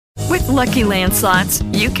Lucky Land Slots,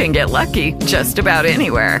 you can get lucky just about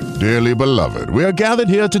anywhere. Dearly beloved, we are gathered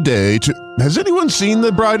here today to... Has anyone seen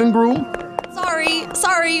the bride and groom?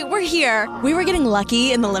 Sorry, we're here. We were getting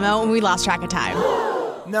lucky in the limo and we lost track of time.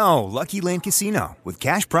 No, Lucky Land Casino, with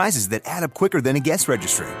cash prizes that add up quicker than a guest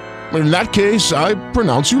registry. In that case, I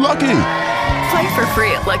pronounce you lucky. Play for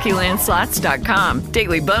free at LuckyLandSlots.com.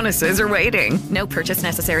 Daily bonuses are waiting. No purchase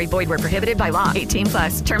necessary. Void where prohibited by law.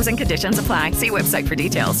 18+. Terms and conditions apply. See website for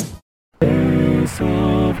details. Voice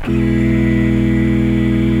of Geeks.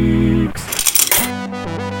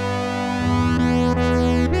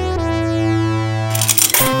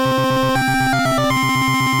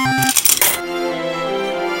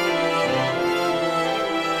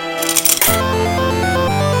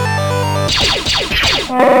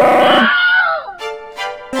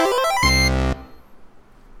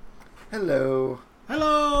 Hello,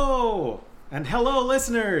 and hello,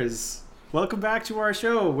 listeners. Welcome back to our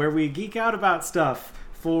show where we geek out about stuff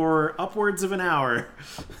for upwards of an hour.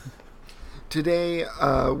 Today,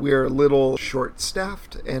 we're a little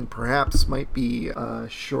short-staffed and perhaps might be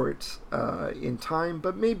short in time,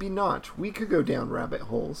 but maybe not. We could go down rabbit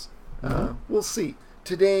holes. We'll see.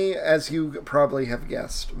 Today, as you probably have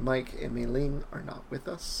guessed, Mike and Mei Ling are not with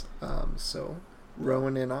us, so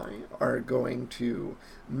Rowan and I are going to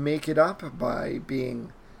make it up by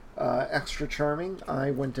being extra charming.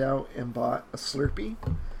 I went out and bought a Slurpee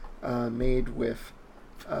made with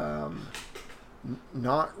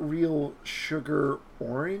not real sugar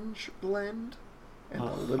orange blend and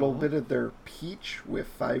a little bit of their peach with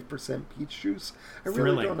 5% peach juice.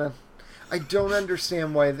 I don't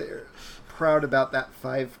understand why they're proud about that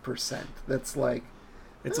 5%. That's like...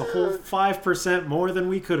 It's a whole 5% more than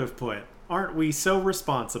we could have put. Aren't we so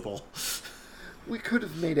responsible? We could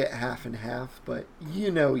have made it half and half, but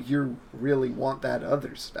you really want that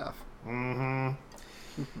other stuff. Mm-hmm.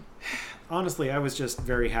 Honestly, I was just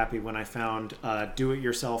very happy when I found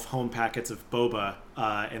do-it-yourself home packets of boba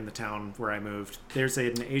in the town where I moved. There's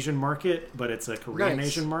an Asian market, but it's a Korean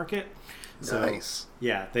Asian market. So, nice.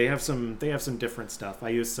 Yeah, they have some different stuff. I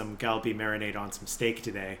used some galbi marinade on some steak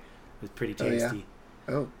today. It was pretty tasty.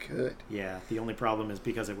 Oh, good. Yeah, the only problem is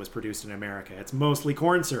because it was produced in America. It's mostly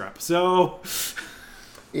corn syrup, so...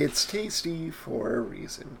 It's tasty for a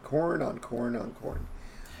reason. Corn on corn on corn.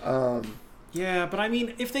 Yeah, but I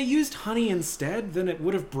mean, if they used honey instead, then it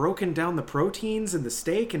would have broken down the proteins in the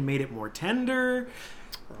steak and made it more tender.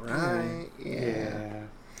 Right, yeah.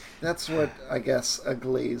 That's what, I guess, a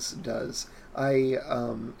glaze does. I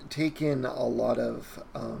take in a lot of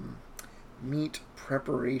meat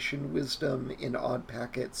preparation wisdom in odd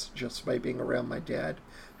packets just by being around my dad,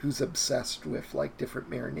 who's obsessed with like different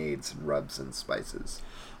marinades and rubs and spices.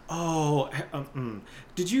 Oh,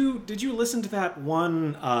 did you listen to that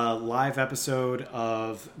one live episode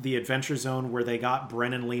of The Adventure Zone where they got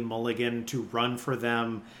Brennan Lee Mulligan to run for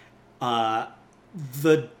them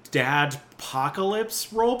the Dad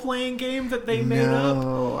Apocalypse role-playing game that they made up?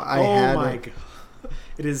 No, I hadn't. Oh my god.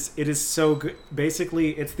 It is so good.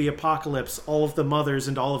 Basically, it's the apocalypse. All of the mothers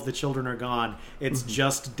and all of the children are gone. It's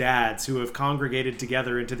just dads who have congregated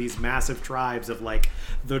together into these massive tribes of like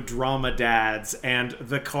the drama dads and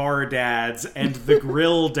the car dads and the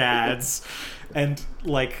grill dads and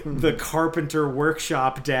like the carpenter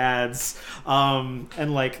workshop dads.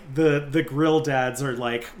 And like the grill dads are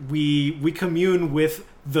like we commune with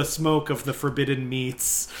the smoke of the forbidden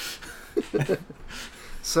meats.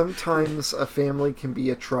 Sometimes a family can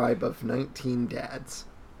be a tribe of 19 dads.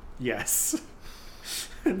 Yes.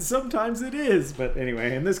 And sometimes it is. But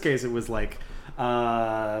anyway, in this case, it was like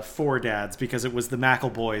 4 dads because it was the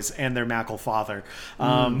Mackle boys and their Mackle father.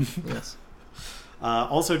 Yes.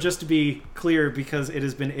 Also, just to be clear, because it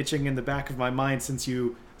has been itching in the back of my mind since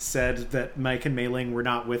you said that Mike and Mei Ling were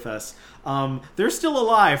not with us. They're still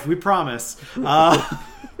alive, we promise.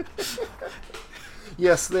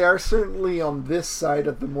 Yes, they are certainly on this side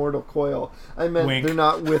of the mortal coil. I meant Wink. They're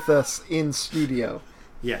not with us in studio.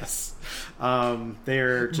 Yes.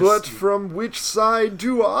 They're just... But from which side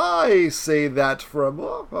do I say that from?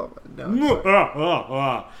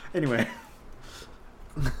 No. Anyway.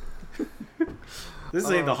 This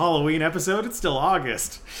ain't the Halloween episode. It's still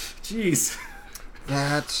August. Jeez.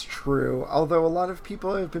 That's true. Although a lot of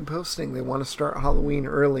people have been posting they want to start Halloween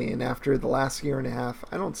early, and after the last year and a half,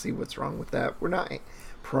 I don't see what's wrong with that. We're not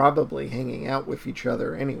probably hanging out with each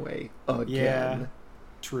other anyway. Again. Yeah,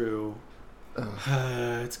 true.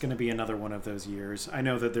 It's going to be another one of those years. I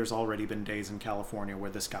know that there's already been days in California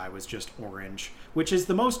where the sky was just orange, which is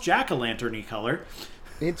the most jack-o'-lantern-y color.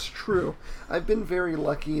 It's true. I've been very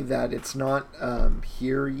lucky that it's not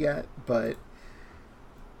here yet, but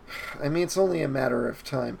I mean, it's only a matter of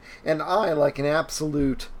time. And I, like an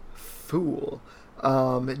absolute fool,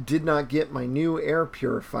 did not get my new air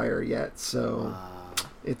purifier yet, so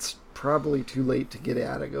it's probably too late to get it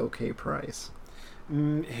at a okay price.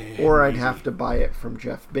 Or I'd have to buy it from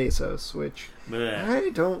Jeff Bezos, which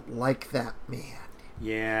I don't like that man.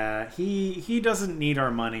 Yeah, he doesn't need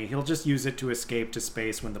our money. He'll just use it to escape to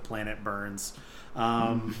space when the planet burns.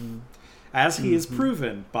 As he has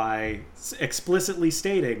proven by explicitly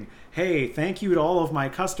stating, hey, thank you to all of my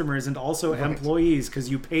customers and also employees because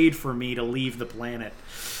you paid for me to leave the planet.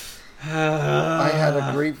 I had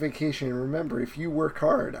a great vacation. Remember, if you work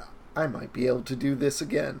hard, I might be able to do this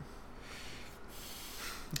again.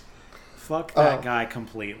 Fuck that guy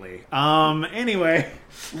completely. Anyway.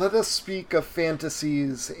 Let us speak of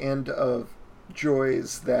fantasies and of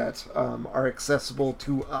joys that are accessible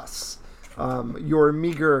to us, your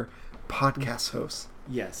meager podcast hosts.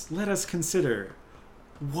 Yes, let us consider,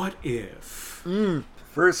 what if?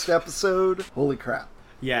 First episode, holy crap.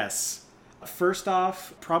 Yes. First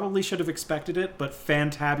off, probably should have expected it, but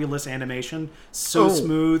fantabulous animation. So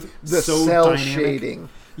smooth, the so cell dynamic. Shading.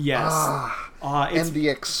 Yes. And the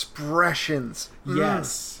expressions.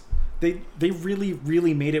 Yes. They really,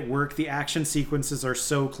 really made it work. The action sequences are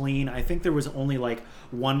so clean. I think there was only like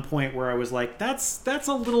one point where I was like, that's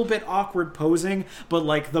a little bit awkward posing, but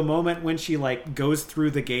like the moment when she like goes through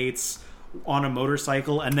the gates on a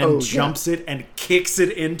motorcycle and then jumps it and kicks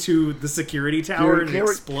it into the security tower and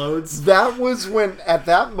explodes. That was when, at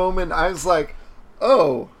that moment, I was like,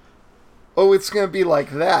 oh, it's going to be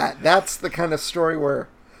like that. That's the kind of story where,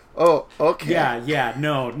 okay.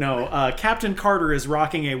 No. Captain Carter is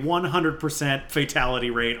rocking a 100% fatality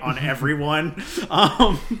rate on everyone.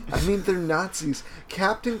 I mean, they're Nazis.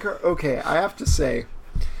 Captain Carter, okay, I have to say,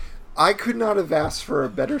 I could not have asked for a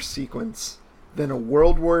better sequence than a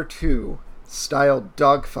World War II style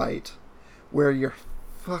dogfight where your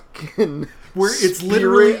fucking it's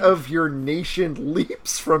literally of your nation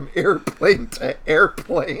leaps from airplane to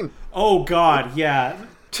airplane. Oh god, yeah.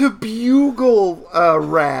 To bugle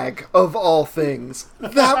rag of all things.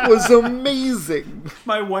 That was amazing.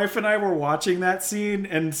 My wife and I were watching that scene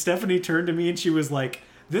and Stephanie turned to me and she was like,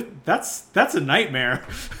 that's a nightmare.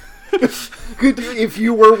 If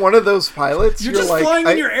you were one of those pilots, you're just like, flying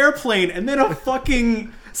in your airplane, and then a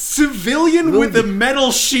fucking civilian with a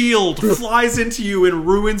metal shield flies into you and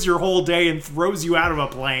ruins your whole day and throws you out of a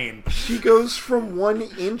plane. She goes from 1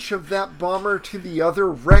 inch of that bomber to the other,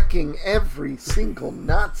 wrecking every single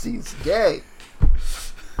Nazi's day.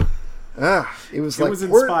 It was Portland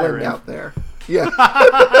inspiring out there. Yeah.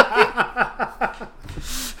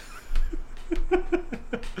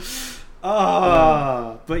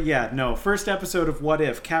 But yeah, no. First episode of What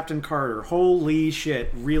If, Captain Carter. Holy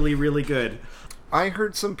shit. Really, really good. I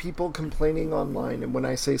heard some people complaining online, and when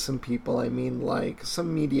I say some people, I mean like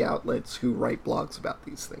some media outlets who write blogs about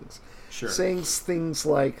these things. Sure. Saying things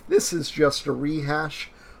like, this is just a rehash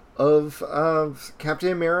of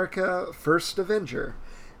Captain America First Avenger.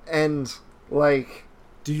 And like...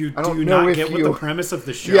 Do you not get what the premise of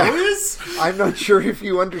the show is? I'm not sure if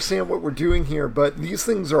you understand what we're doing here, but these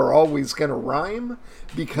things are always going to rhyme,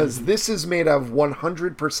 because this is made of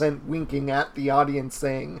 100% winking at the audience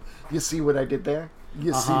saying, you see what I did there?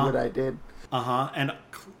 You see what I did?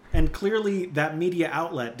 And clearly that media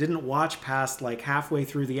outlet didn't watch past like halfway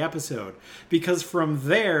through the episode, because from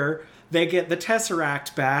there they get the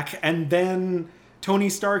Tesseract back, and then Tony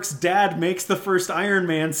Stark's dad makes the first Iron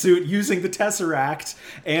Man suit using the Tesseract,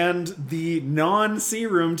 and the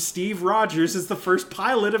non-seroomed Steve Rogers is the first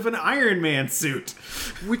pilot of an Iron Man suit.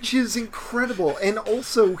 Which is incredible. And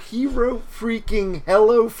also, he wrote freaking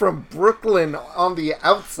Hello from Brooklyn on the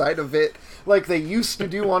outside of it, like they used to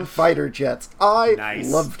do on fighter jets. I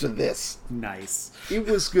loved this. Nice. It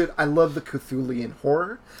was good. I love the Cthulhian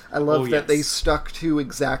horror. I love that they stuck to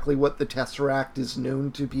exactly what the Tesseract is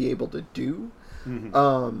known to be able to do.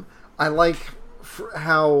 Mm-hmm. I like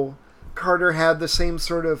how Carter had the same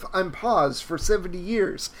sort of I'm paused for 70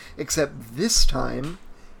 years, except this time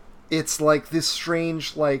it's like this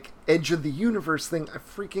strange like edge of the universe thing. I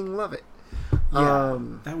freaking love it. Yeah,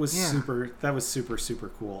 that was super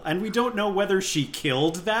cool. And we don't know whether she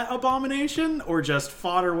killed that abomination or just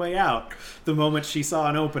fought her way out the moment she saw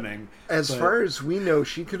an opening. As far as we know,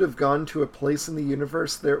 she could have gone to a place in the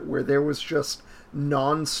universe where there was just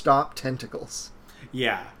non-stop tentacles.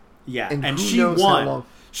 Yeah. And she won.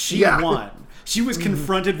 She won. She was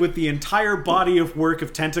confronted with the entire body of work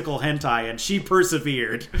of tentacle hentai, and she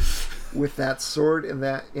persevered. With that sword and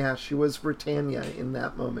that, she was Britannia in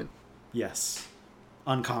that moment. Yes.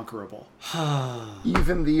 Unconquerable.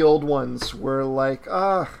 Even the old ones were like,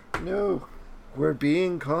 no. We're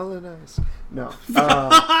being colonized. No.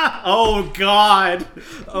 Oh God!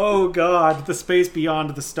 Oh God! The space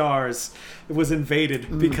beyond the stars was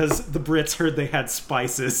invaded because the Brits heard they had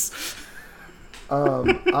spices.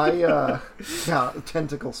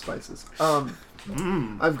 Tentacle spices.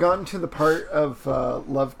 I've gotten to the part of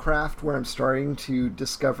Lovecraft where I'm starting to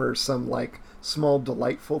discover some, like, small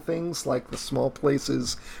delightful things, like the small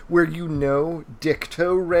places where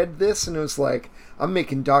Dicto read this and it was like, I'm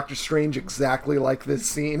making Doctor Strange exactly like this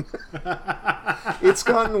scene. It's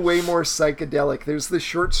gotten way more psychedelic. There's this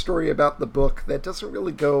short story about the book that doesn't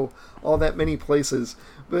really go all that many places,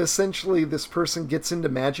 but essentially this person gets into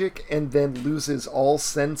magic and then loses all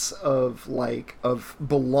sense of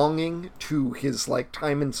belonging to his, like,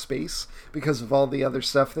 time and space because of all the other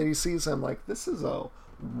stuff that he sees. I'm like, this is a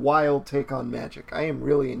wild take on magic. I am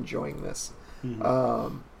really enjoying this.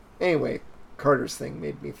 Anyway, Carter's thing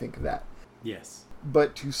made me think of that. Yes.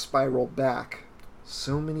 But to spiral back,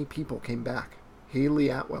 so many people came back. Haley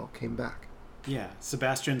Atwell came back. Yeah,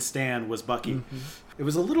 Sebastian Stan was Bucky. It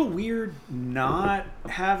was a little weird not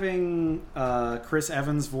having Chris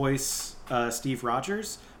Evans voice Steve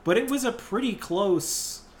Rogers, but it was a pretty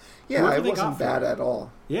close... Yeah, it wasn't bad at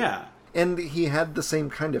all. Yeah. And he had the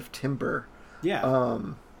same kind of timbre. Yeah.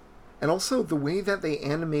 And also the way that they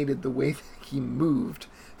animated the way that he moved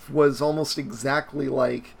was almost exactly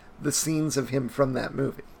like the scenes of him from that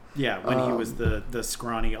movie. Yeah, when he was the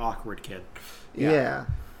scrawny, awkward kid. Yeah.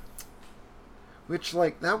 Which,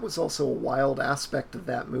 like, that was also a wild aspect of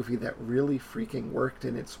that movie that really freaking worked,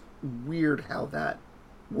 and it's weird how that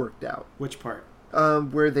worked out. Which part?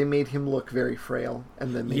 Where they made him look very frail,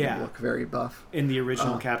 and then made him look very buff. In the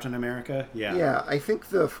original Captain America? Yeah. Yeah, I think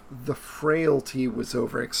the frailty was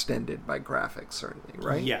overextended by graphics, certainly,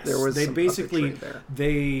 right? Yes. There was some puppetry there.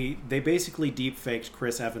 They basically deep-faked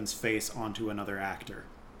Chris Evans' face onto another actor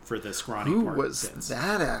for the scrawny part. Who was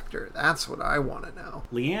that actor? That's what I want to know.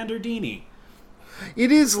 Leander Deeney.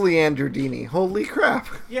 It is Leander Deeney. Holy crap.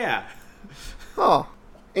 Yeah. Oh.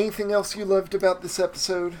 Anything else you loved about this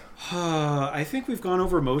episode? I think we've gone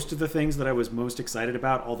over most of the things that I was most excited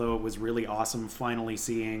about, although it was really awesome finally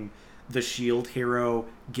seeing the S.H.I.E.L.D. hero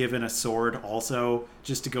given a sword also,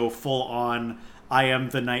 just to go full on, I am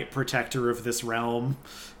the Knight Protector of this realm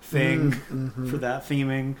thing for that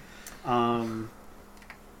theming.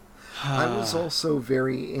 I was also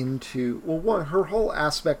very into... Well, one, her whole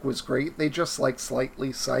aspect was great. They just, like,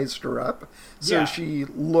 slightly sized her up. So she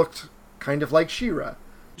looked kind of like She-Ra.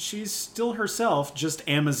 She's still herself, just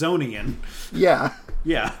Amazonian. Yeah.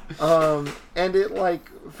 Yeah. And it, like,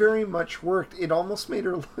 very much worked. It almost made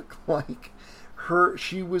her look like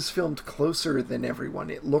she was filmed closer than everyone.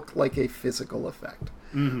 It looked like a physical effect.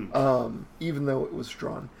 Even though it was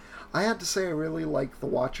drawn. I had to say I really like the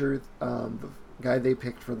Watcher. The guy they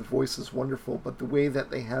picked for the voice is wonderful, but the way that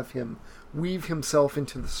they have him weave himself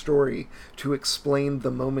into the story to explain the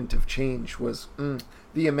moment of change was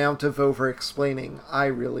the amount of over-explaining I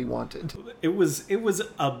really wanted.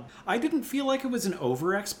 I didn't feel like it was an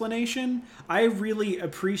over-explanation. I really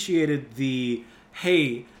appreciated the,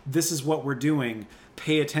 hey, this is what we're doing.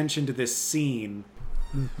 Pay attention to this scene.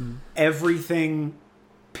 Everything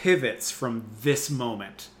pivots from this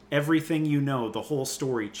moment. Everything the whole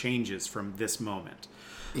story changes from this moment.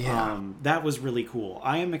 Yeah. That was really cool.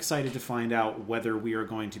 I am excited to find out whether we are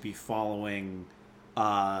going to be following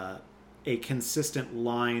a consistent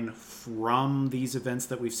line from these events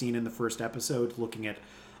that we've seen in the first episode, looking at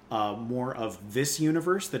more of this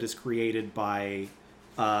universe that is created by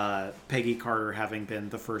Peggy Carter having been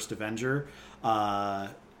the first Avenger. I'm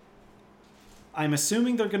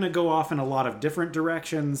assuming they're going to go off in a lot of different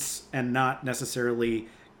directions and not necessarily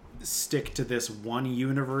stick to this one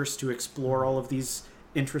universe to explore all of these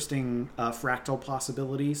interesting fractal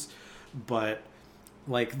possibilities. But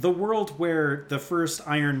like the world where the first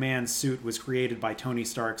Iron Man suit was created by Tony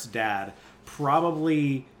Stark's dad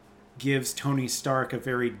probably gives Tony Stark a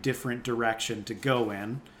very different direction to go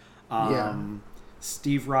in.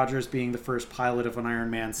 Steve Rogers being the first pilot of an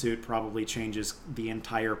Iron Man suit probably changes the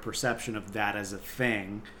entire perception of that as a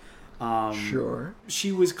thing. Sure.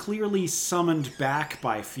 She was clearly summoned back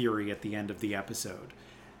by Fury at the end of the episode.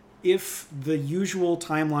 If the usual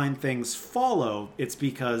timeline things follow, it's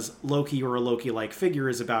because Loki or a Loki-like figure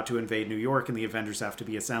is about to invade New York and the Avengers have to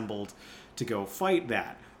be assembled to go fight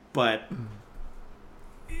that. But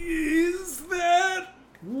is that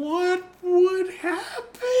what would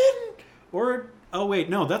happen? Or, oh wait,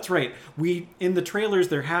 no, that's right. In the trailers,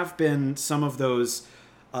 there have been some of those...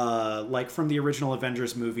 like from the original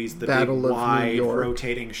Avengers movies, the big wide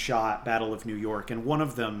rotating shot Battle of New York, and one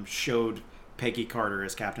of them showed Peggy Carter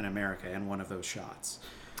as Captain America in one of those shots.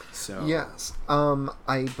 So Yes.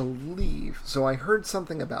 I believe... So I heard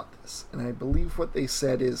something about this, and I believe what they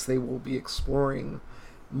said is they will be exploring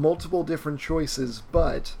multiple different choices,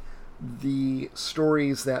 but the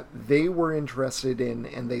stories that they were interested in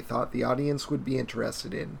and they thought the audience would be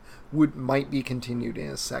interested in might be continued in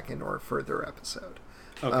a second or further episode.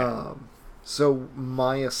 Okay. So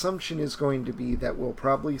my assumption is going to be that we'll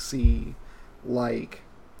probably see like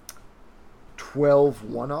 12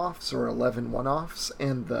 one-offs or 11 one-offs,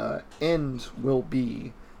 and the end will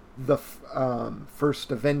be the first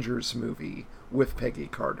Avengers movie with Peggy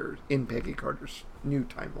Carter in Peggy Carter's new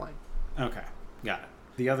timeline. Okay, got it.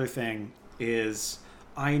 The other thing is,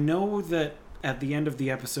 I know that at the end of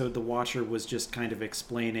the episode, the Watcher was just kind of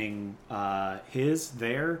explaining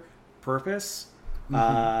their purpose.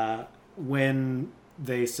 When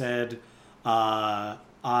they said,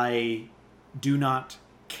 I do not,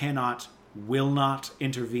 cannot, will not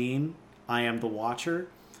intervene, I am the Watcher.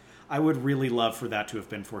 I would really love for that to have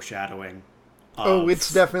been foreshadowing.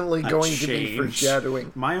 It's definitely going change. to be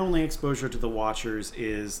foreshadowing. My only exposure to the Watchers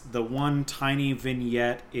is the one tiny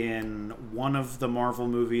vignette in one of the Marvel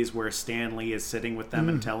movies where Stan Lee is sitting with them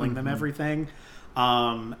and telling them everything.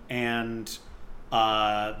 And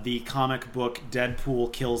the comic book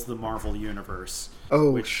Deadpool Kills the Marvel Universe.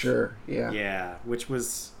 Oh, sure. Yeah. Yeah, which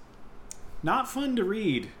was not fun to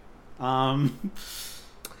read. Yeah,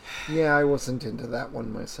 I wasn't into that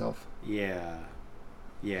one myself.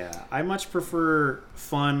 Yeah, I much prefer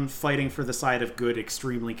fun fighting for the side of good,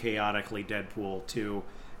 extremely chaotically Deadpool to,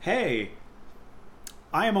 hey,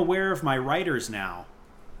 I am aware of my writers now.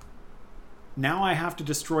 Now I have to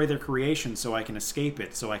destroy their creation so I can escape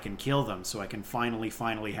it, so I can kill them, so I can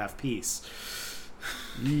finally have peace.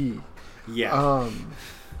 Yeah.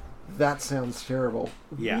 That sounds terrible.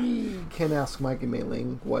 Yeah. We can ask Mike and Mei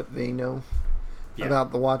Ling what they know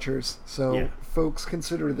about the Watchers. So, folks,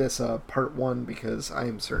 consider this a part 1 because I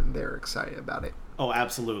am certain they're excited about it. Oh,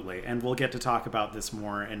 absolutely. And we'll get to talk about this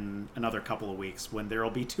more in another couple of weeks when there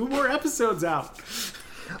will be 2 more episodes out.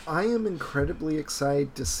 I am incredibly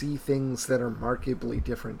excited to see things that are markedly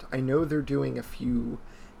different. I know they're doing a few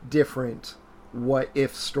different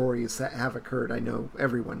what-if stories that have occurred. I know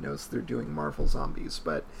everyone knows they're doing Marvel Zombies,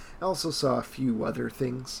 but I also saw a few other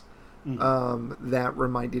things that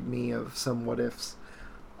reminded me of some what-ifs.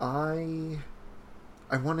 I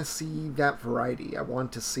want to see that variety. I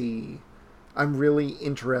want to see... I'm really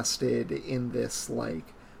interested in this,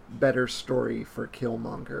 like, better story for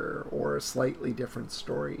Killmonger or a slightly different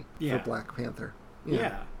story for Black Panther.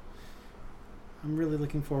 Yeah. I'm really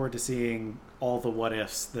looking forward to seeing all the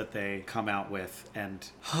what-ifs that they come out with. And,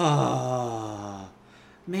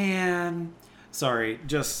 man... Sorry,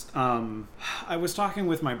 just, I was talking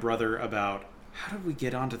with my brother about... How did we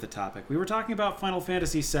get onto the topic? We were talking about Final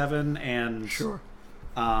Fantasy VII and... Sure.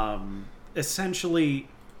 Essentially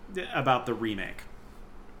about the remake.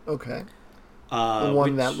 Okay. The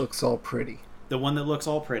one that looks all pretty. The one that looks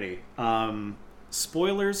all pretty.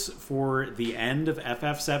 Spoilers for the end of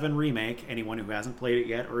FF7 Remake, anyone who hasn't played it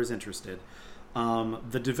yet or is interested.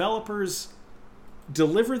 The developers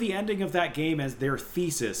deliver the ending of that game as their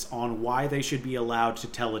thesis on why they should be allowed to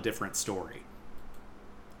tell a different story.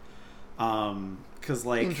 'Cause,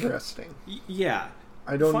 like... Interesting. Yeah.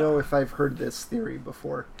 I don't know if I've heard this theory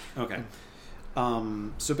before. Okay.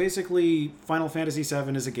 So basically, Final Fantasy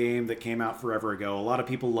VII is a game that came out forever ago. A lot of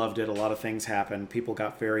people loved it. A lot of things happened. People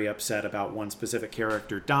got very upset about one specific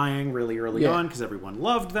character dying really early on because everyone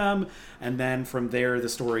loved them. And then from there, the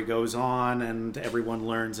story goes on and everyone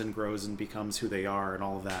learns and grows and becomes who they are and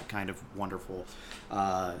all of that kind of wonderful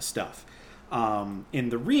stuff. In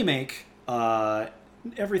the remake...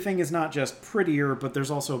 everything is not just prettier, but there's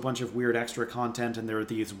also a bunch of weird extra content, and there are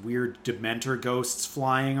these weird Dementor ghosts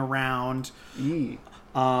flying around.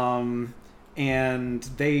 And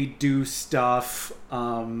they do stuff.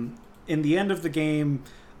 In the end of the game,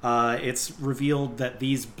 it's revealed that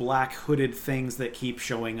these black hooded things that keep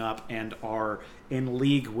showing up and are in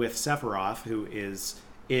league with Sephiroth, who is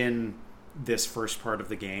in this first part of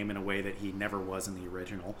the game in a way that he never was in the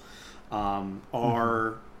original,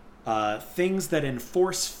 are... things that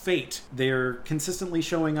enforce fate. They're consistently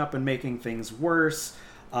showing up and making things worse,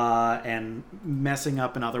 and messing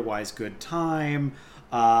up an otherwise good time.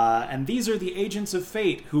 And these are the agents of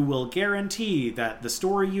fate who will guarantee that the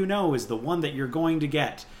story you know is the one that you're going to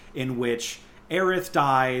get, in which Aerith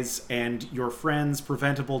dies and your friend's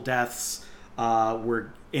preventable deaths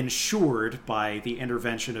were ensured by the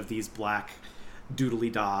intervention of these black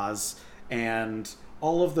doodly-daws, and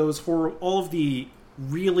all of the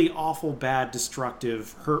really awful, bad,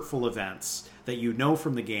 destructive, hurtful events that you know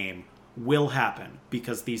from the game will happen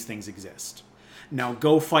because these things exist. Now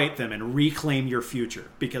go fight them and reclaim your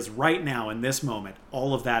future, because right now, in this moment,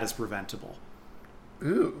 all of that is preventable.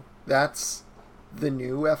 Ooh, that's the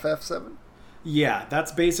new FF7? Yeah,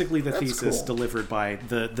 that's basically the thesis cool. delivered by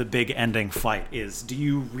the big ending fight is, do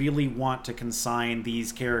you really want to consign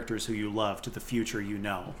these characters who you love to the future you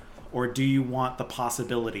know? Or do you want the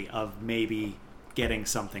possibility of maybe getting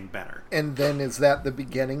something better? And then is that the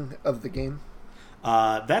beginning of the game?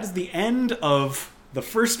 That is the end of the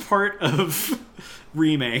first part of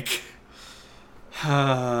Remake.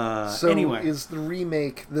 So anyway. is the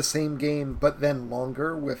remake the same game but then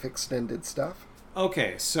longer with extended stuff?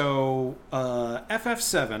 Okay, so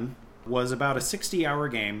FF7 was about a 60-hour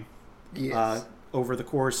game. Yes. Over the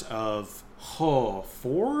course of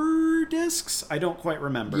 4 discs? I don't quite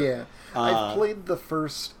remember. Yeah. I've played the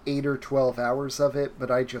first 8 or 12 hours of it,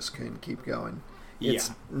 but I just couldn't keep going.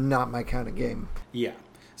 It's not my kind of game. Yeah.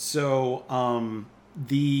 So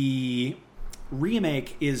the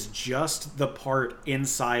remake is just the part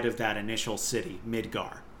inside of that initial city,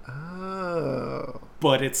 Midgar. Oh.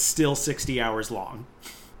 But it's still 60 hours long.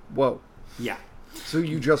 Whoa. Yeah. So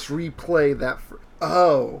you just replay that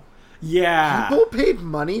Oh. Yeah. People paid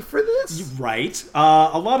money for this? Right.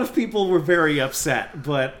 A lot of people were very upset,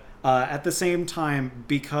 but at the same time,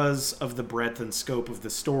 because of the breadth and scope of the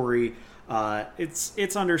story,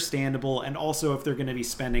 it's understandable. And also, if they're going to be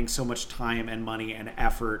spending so much time and money and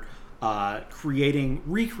effort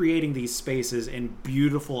recreating these spaces in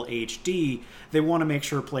beautiful HD, they want to make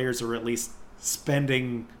sure players are at least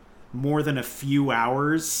spending more than a few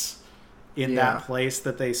hours in that place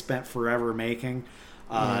that they spent forever making.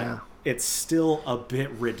 It's still a bit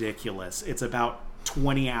ridiculous. It's about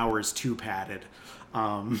 20 hours too padded.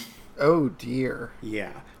 Oh dear.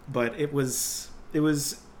 Yeah, but it was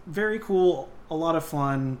very cool, a lot of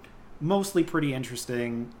fun, mostly pretty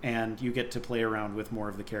interesting, and you get to play around with more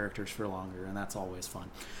of the characters for longer, and that's always fun.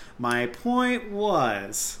 My point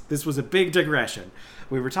was, this was a big digression.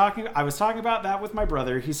 I was talking about that with my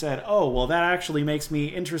brother. He said, "Oh, well, that actually makes me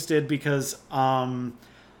interested because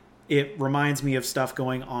it reminds me of stuff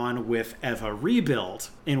going on with Eva Rebuild,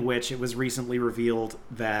 in which it was recently revealed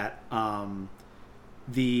that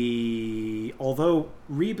although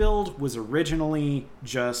Rebuild was originally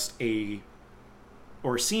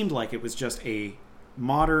seemed like it was just a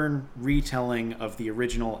modern retelling of the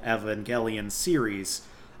original Evangelion series,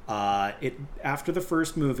 after the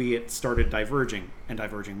first movie, it started diverging and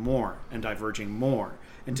diverging more and diverging more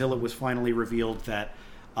until it was finally revealed that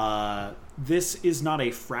this is not a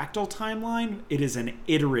fractal timeline, it is an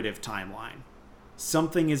iterative timeline.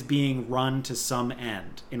 Something is being run to some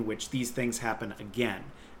end in which these things happen again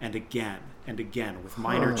and again and again with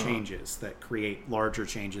minor changes that create larger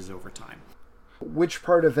changes over time. Which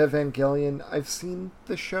part of Evangelion? I've seen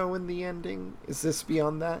the show and the ending. Is this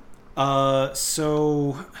beyond that?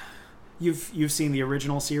 So you've seen the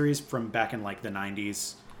original series from back in like the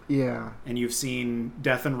 90s. Yeah. And you've seen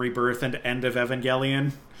Death and Rebirth and End of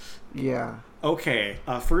Evangelion. Yeah. Okay.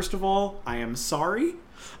 First of all, I am sorry.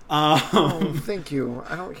 Thank you.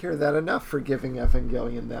 I don't hear that enough for giving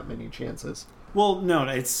Evangelion that many chances. Well, no,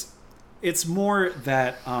 it's more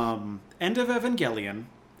that End of Evangelion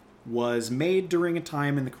was made during a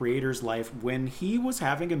time in the creator's life when he was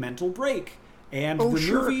having a mental break. And the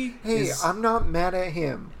movie is... I'm not mad at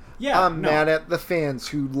him. Yeah, I'm mad at the fans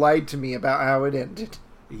who lied to me about how it ended.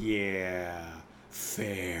 Yeah,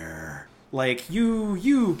 fair. Like,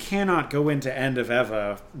 you cannot go into End of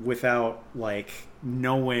Eva without, like,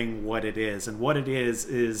 knowing what it is. And what it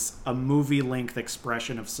is a movie-length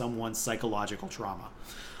expression of someone's psychological trauma.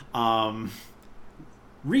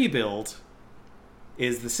 Rebuild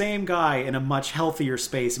is the same guy in a much healthier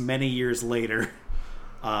space many years later,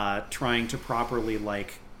 trying to properly,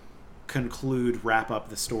 like, wrap up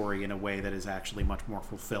the story in a way that is actually much more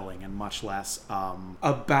fulfilling and much less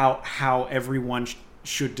about how everyone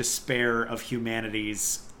should despair of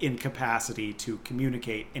humanity's incapacity to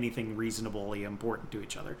communicate anything reasonably important to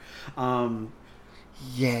each other.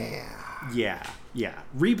 Yeah.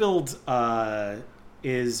 Rebuild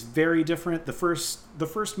is very different. The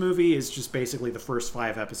first movie is just basically the first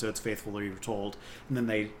 5 episodes faithfully retold, and then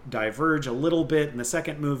they diverge a little bit in the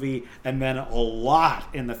second movie, and then a lot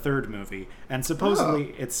in the third movie. And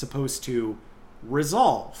supposedly it's supposed to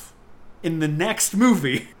resolve in the next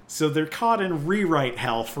movie. So they're caught in rewrite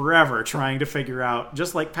hell forever, trying to figure out,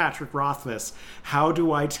 just like Patrick Rothfuss, how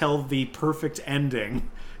do I tell the perfect ending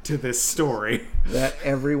to this story that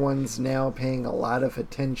everyone's now paying a lot of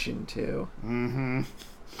attention to. Mm-hmm.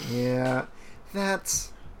 Yeah,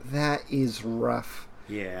 that is rough.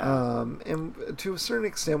 Yeah. And to a certain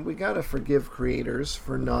extent, we gotta forgive creators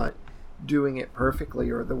for not doing it perfectly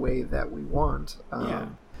or the way that we want.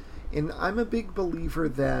 And I'm a big believer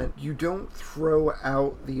that you don't throw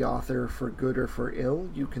out the author for good or for ill.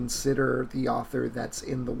 You consider the author that's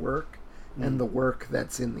in the work and the work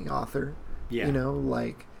that's in the author. Yeah. You know,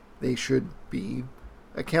 like, they should be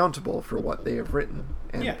accountable for what they have written.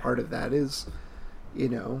 And part of that is, you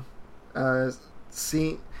know,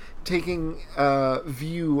 taking a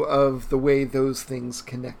view of the way those things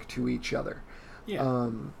connect to each other.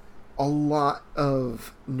 A lot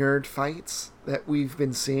of nerd fights that we've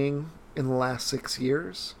been seeing in the last 6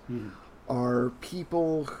 years are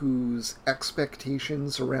people whose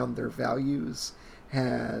expectations around their values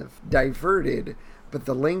have diverted, but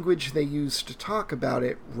the language they used to talk about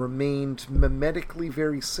it remained mimetically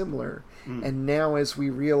very similar. And now, as we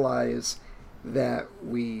realize that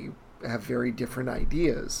we have very different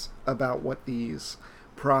ideas about what these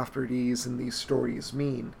properties and these stories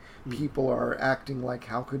mean, people are acting like,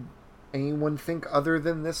 how could anyone think other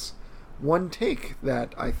than this one take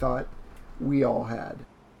that I thought we all had?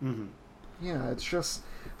 Yeah, it's just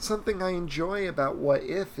something I enjoy about What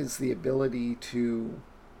If is the ability to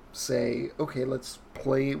say, okay, let's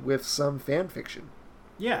play with some fan fiction.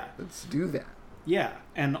 Yeah. Let's do that. Yeah,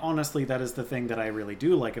 and honestly, that is the thing that I really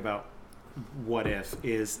do like about What If,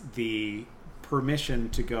 is the permission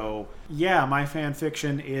to go, yeah, my fan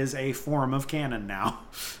fiction is a form of canon now.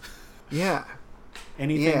 Yeah.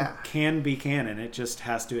 Anything can be canon. It just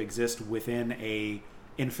has to exist within a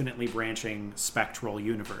infinitely branching spectral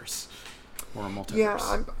universe or multiverse.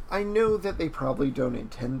 Yeah, I know that they probably don't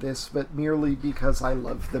intend this, but merely because I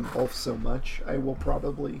love them both so much, I will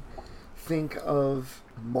probably think of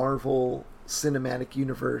Marvel Cinematic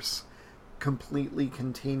Universe completely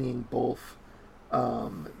containing both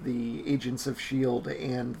the Agents of S.H.I.E.L.D.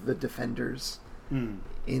 and the Defenders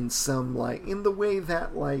in some, like, in the way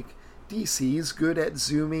that, like, DC's good at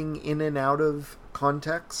zooming in and out of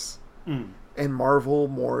contexts, and Marvel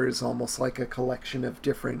more is almost like a collection of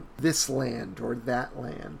different this land or that,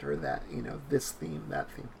 you know, this theme,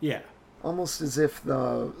 that theme. Yeah. Almost as if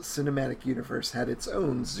the cinematic universe had its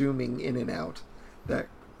own zooming in and out that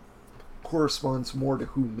corresponds more to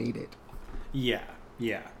who made it. Yeah.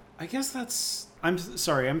 I guess that's... I'm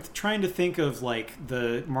sorry, I'm trying to think of, like,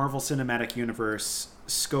 the Marvel Cinematic Universe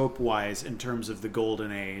scope-wise in terms of the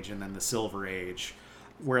Golden Age and then the Silver Age,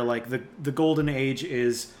 where, like, the Golden Age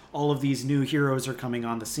is all of these new heroes are coming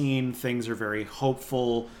on the scene, things are very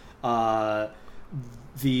hopeful,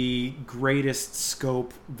 the greatest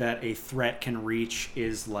scope that a threat can reach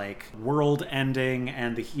is, like, world ending,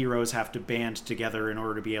 and the heroes have to band together in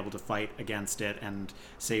order to be able to fight against it and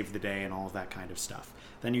save the day and all of that kind of stuff.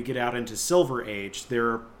 Then you get out into Silver Age, there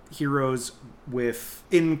are heroes with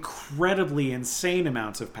incredibly insane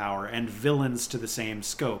amounts of power and villains to the same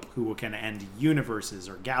scope who can end universes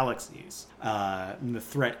or galaxies. And the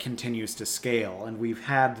threat continues to scale, and we've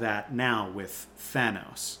had that now with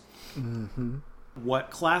Thanos.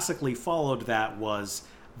 What classically followed that was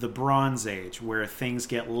the Bronze Age, where things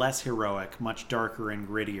get less heroic, much darker and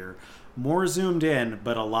grittier, more zoomed in,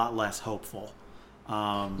 but a lot less hopeful.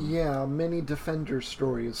 Many Defender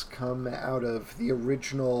stories come out of the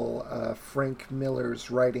original Frank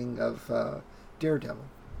Miller's writing of Daredevil.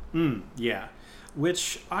 Yeah.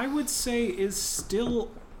 Which I would say is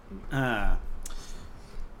still...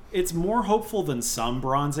 it's more hopeful than some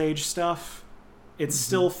Bronze Age stuff. It's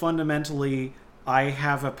still fundamentally, I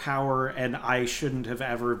have a power and I shouldn't have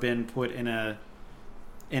ever been put in a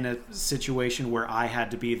situation where I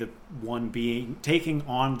had to be the one taking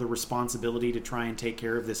on the responsibility to try and take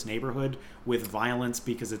care of this neighborhood with violence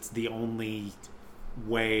because it's the only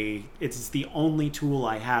way, it's the only tool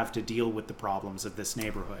I have to deal with the problems of this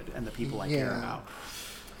neighborhood and the people I care about.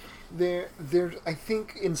 I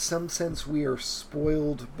think in some sense we are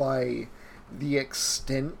spoiled by the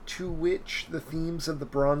extent to which the themes of the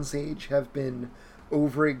Bronze Age have been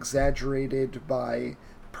over-exaggerated by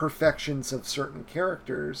perfections of certain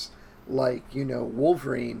characters, like, you know,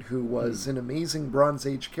 Wolverine, who was an amazing Bronze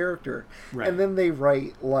Age character, and then they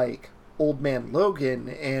write, like, Old Man Logan,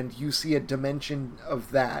 and you see a dimension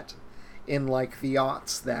of that in, like, the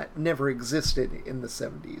aughts that never existed in the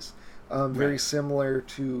 70s. Very similar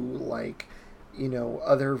to, like, you know,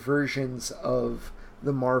 other versions of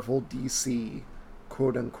the Marvel DC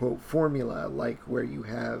quote-unquote formula, like where you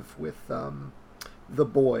have with The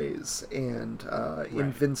Boys and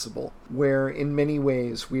Invincible, where in many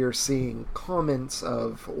ways we are seeing comments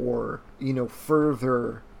of, or, you know,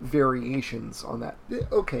 further variations on that.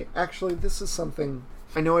 Okay, actually, this is something...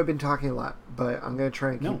 I know I've been talking a lot, but I'm going to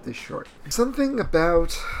try and keep this short. Something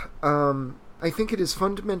about... I think it is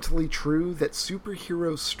fundamentally true that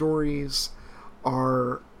superhero stories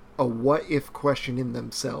are a what if question in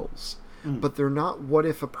themselves, but they're not what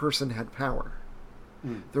if a person had power.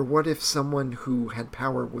 They're what if someone who had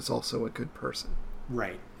power was also a good person.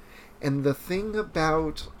 Right. And the thing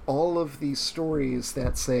about all of these stories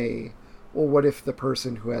that say, well, what if the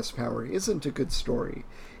person who has power isn't a good story,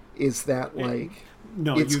 is that, like,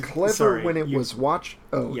 it's clever when it was watched.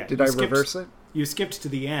 Oh, yeah, did I reverse it? You skipped to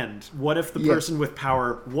the end. What if the person with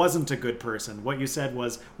power wasn't a good person? What you said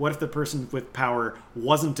was, what if the person with power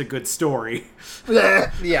wasn't a good story?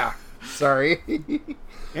 Yeah. Sorry.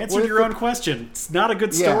 Answered your own question. It's not a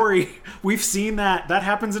good story. We've seen that. That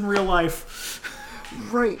happens in real life.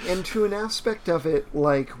 Right, and to an aspect of it,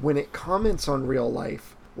 like, when it comments on real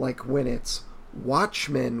life, like when it's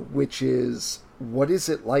Watchmen, which is, what is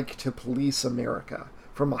it like to police America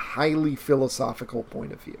from a highly philosophical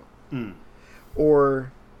point of view?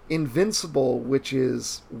 Or Invincible, which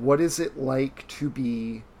is, what is it like to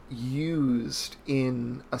be used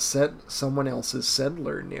in someone else's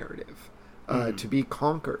settler narrative, to be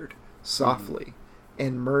conquered softly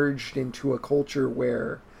and merged into a culture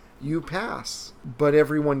where you pass, but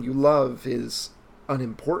everyone you love is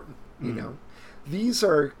unimportant, you know? These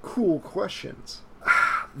are cool questions.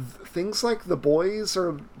 Things like The Boys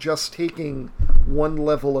are just taking one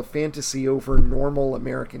level of fantasy over normal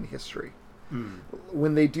American history.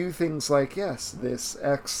 When they do things like, yes, this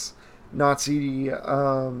ex-Nazi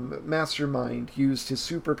mastermind used his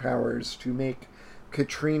superpowers to make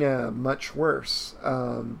Katrina much worse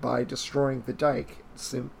by destroying the dike,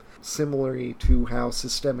 similarly to how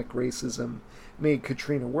systemic racism made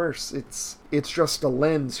Katrina worse. It's just a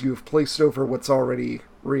lens you've placed over what's already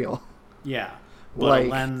real. Yeah, but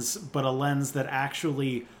a lens that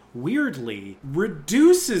actually weirdly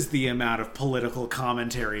reduces the amount of political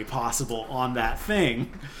commentary possible on that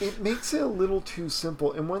thing. It makes it a little too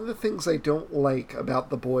simple, and one of the things I don't like about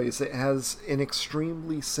The Boys, it has an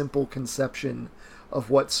extremely simple conception of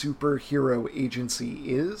what superhero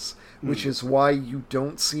agency is, which is why you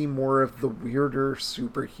don't see more of the weirder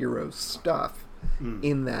superhero stuff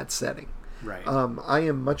in that setting. Right. I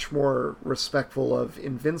am much more respectful of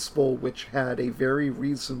Invincible, which had a very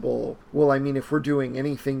reasonable, well, I mean, if we're doing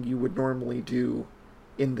anything you would normally do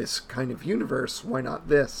in this kind of universe, why not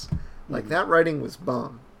this? Like, that writing was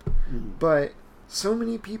bomb. But so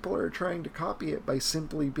many people are trying to copy it by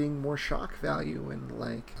simply being more shock value, and,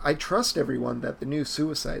 like, I trust everyone that the new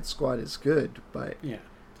Suicide Squad is good, but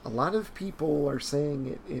a lot of people are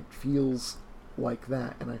saying it feels like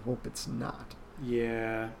that, and I hope it's not.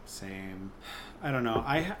 Yeah, same. I don't know.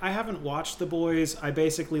 I haven't watched The Boys. I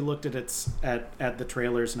basically looked at the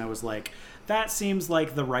trailers and I was like, that seems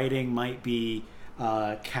like the writing might be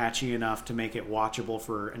catchy enough to make it watchable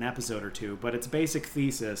for an episode or two. But its basic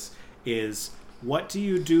thesis is, what do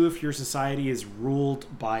you do if your society is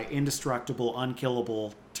ruled by indestructible,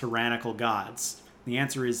 unkillable, tyrannical gods? The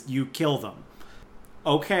answer is you kill them.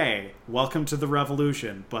 Okay, welcome to the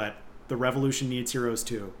revolution, but the revolution needs heroes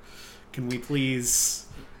too. Can we please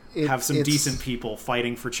have some decent people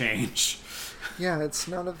fighting for change? Yeah, it's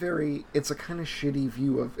a kind of shitty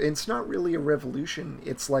view of, it's not really a revolution.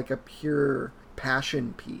 It's like a pure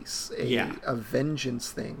passion piece, a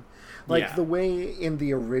vengeance thing. Like the way in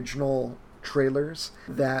the original trailers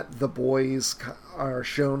that the boys are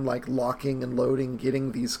shown like locking and loading,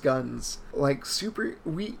 getting these guns. Like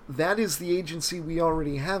that is the agency we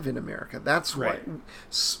already have in America. That's right. Why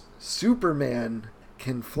Superman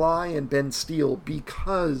can fly and bend steel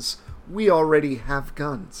because we already have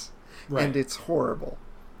guns. Right. And it's horrible.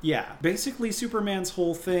 Yeah. Basically, Superman's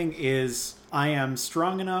whole thing is, I am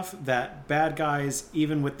strong enough that bad guys,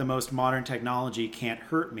 even with the most modern technology, can't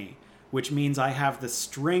hurt me. Which means I have the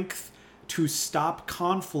strength to stop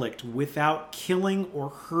conflict without killing or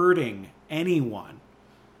hurting anyone.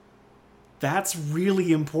 That's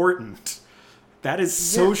really important. That is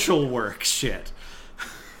social work shit.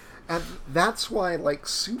 And that's why, like,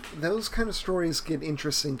 those kind of stories get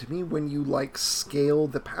interesting to me when you, like, scale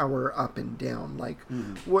the power up and down. Like,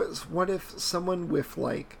 what if someone with,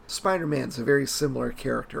 like, Spider-Man's a very similar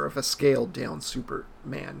character of a scaled-down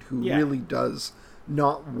Superman who really does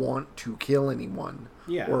not want to kill anyone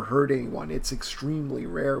or hurt anyone. It's extremely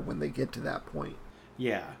rare when they get to that point.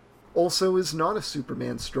 Yeah. Also is not a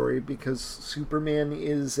Superman story because Superman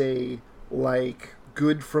is a, like,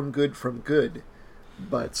 good from good.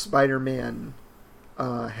 But Spider-Man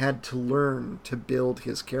had to learn to build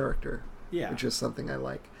his character, which is something I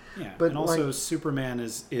like. Yeah, but and also Superman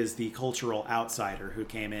is the cultural outsider who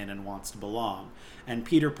came in and wants to belong. And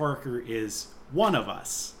Peter Parker is one of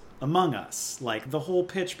us, among us. Like, the whole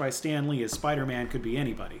pitch by Stan Lee is Spider-Man could be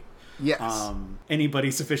anybody. Yes.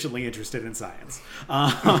 Anybody sufficiently interested in science.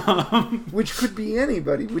 Which could be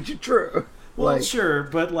anybody, which is true. Well, sure,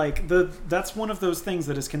 but like that's one of those things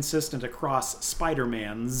that is consistent across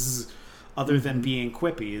Spider-Mans, other than being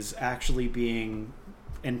quippies, actually being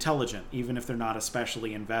intelligent, even if they're not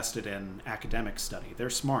especially invested in academic study. They're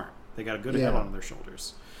smart. They got a good head on their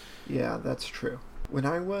shoulders. Yeah, that's true. When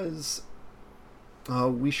I was...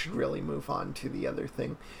 we should really move on to the other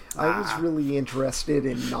thing. I was really interested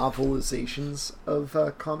in novelizations of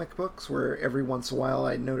comic books, where every once in a while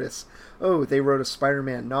I notice, oh, they wrote a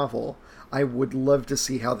Spider-Man novel. I would love to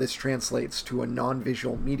see how this translates to a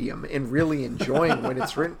non-visual medium, and really enjoying when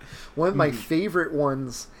it's written. One of my favorite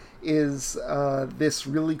ones is this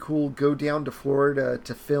really cool go down to Florida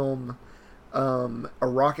to film a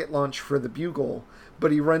rocket launch for the Bugle,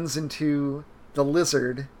 but he runs into the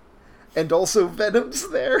Lizard, and also Venom's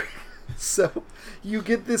there. So you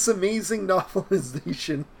get this amazing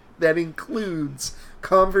novelization that includes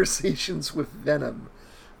conversations with Venom,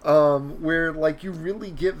 where like you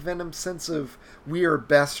really get Venom's sense of we are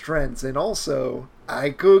best friends, and also I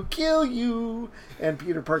could kill you. And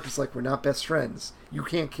Peter Parker's like, we're not best friends. You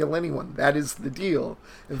can't kill anyone. That is the deal.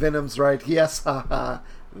 And Venom's right. Yes, haha.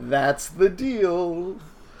 That's the deal.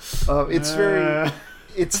 It's very.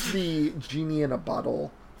 It's the genie in a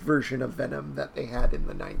bottle version of Venom that they had in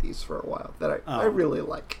the 90s for a while that I really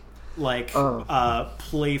like. Like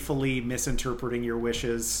playfully misinterpreting your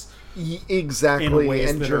wishes. Exactly. In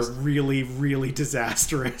ways that are really, really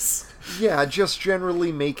disastrous. Yeah, just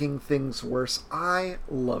generally making things worse. I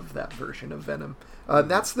love that version of Venom.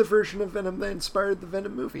 That's the version of Venom that inspired the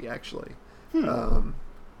Venom movie, actually.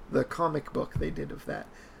 The comic book they did of that.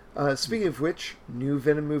 Speaking of which, new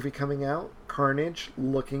Venom movie coming out. Carnage,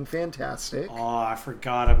 looking fantastic. Oh, I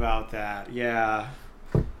forgot about that. Yeah.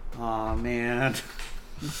 Oh, man.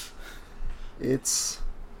 It's...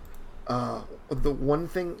 the one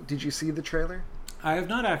thing... Did you see the trailer? I have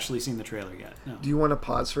not actually seen the trailer yet, no. Do you want to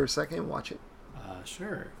pause for a second and watch it?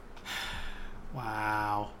 Sure.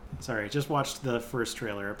 Wow. Sorry, just watched the first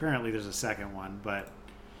trailer. Apparently there's a second one, but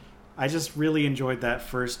I just really enjoyed that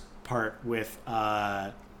first part with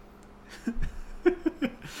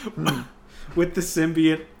with the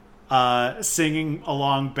symbiote singing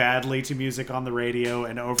along badly to music on the radio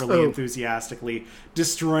and overly enthusiastically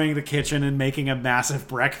destroying the kitchen and making a massive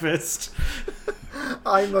breakfast.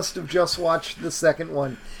 I must have just watched the second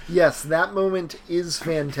one. Yes, that moment is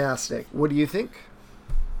fantastic. What do you think?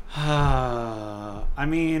 I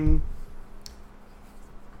mean,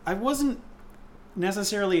 I wasn't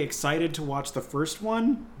necessarily excited to watch the first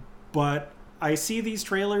one, but I see these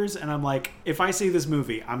trailers and I'm like, if I see this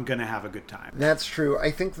movie, I'm going to have a good time. That's true.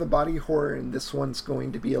 I think the body horror in this one's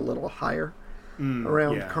going to be a little higher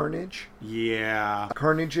around Carnage. Yeah.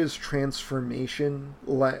 Carnage's transformation.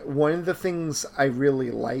 One of the things I really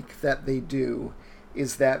like that they do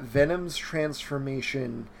is that Venom's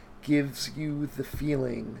transformation gives you the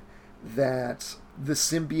feeling that the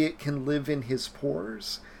symbiote can live in his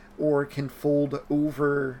pores or can fold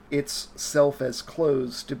over itself as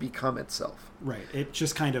clothes to become itself. Right. It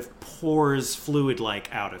just kind of pours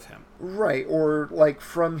fluid-like out of him. Right. Or like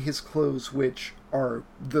from his clothes, which are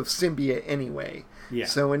the symbiote anyway. Yeah.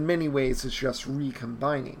 So in many ways, it's just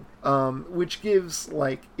recombining. Which gives,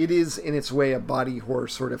 like, it is in its way a body horror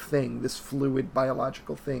sort of thing, this fluid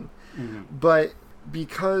biological thing. Mm-hmm. But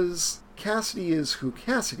because Cassidy is who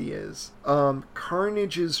Cassidy is,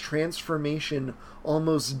 Carnage's transformation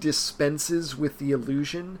almost dispenses with the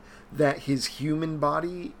illusion that his human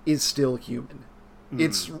body is still human.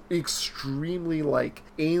 It's extremely, like,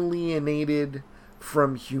 alienated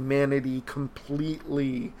from humanity,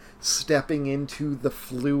 completely stepping into the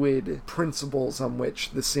fluid principles on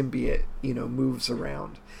which the symbiote, moves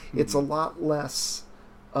around. It's a lot less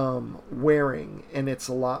wearing, and it's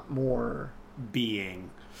a lot more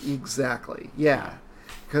being. Exactly. Yeah.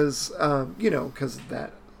 Because, because of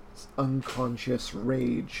that unconscious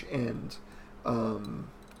rage and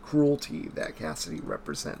cruelty that Cassidy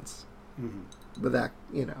represents. Mm-hmm. But that,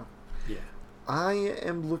 Yeah. I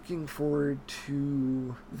am looking forward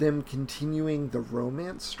to them continuing the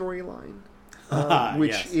romance storyline,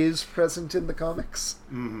 which is present in the comics.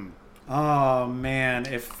 Mm-hmm. Oh, man.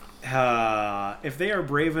 If they are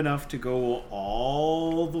brave enough to go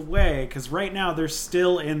all the way, because right now they're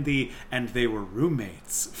still in the "and they were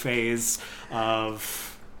roommates" phase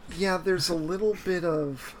of... Yeah, there's a little bit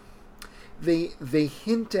of... They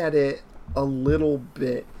hint at it a little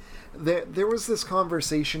bit. There was this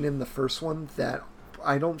conversation in the first one that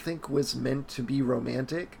I don't think was meant to be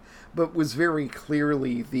romantic, but was very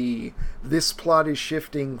clearly this plot is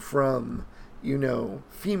shifting from,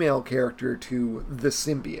 female character to the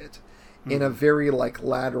symbiote. in a very like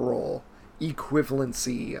lateral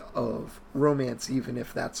equivalency of romance, even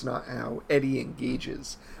if that's not how Eddie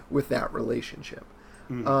engages with that relationship.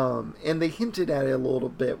 And they hinted at it a little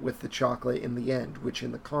bit with the chocolate in the end, which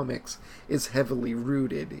in the comics is heavily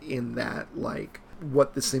rooted in that, like,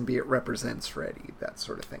 what the symbiote represents for Eddie, that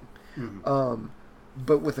sort of thing.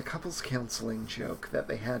 But with the couples counseling joke that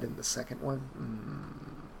they had in the second one,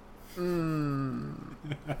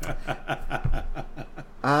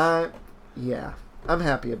 yeah, I'm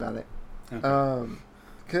happy about it.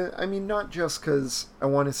 Okay. I mean, not just because I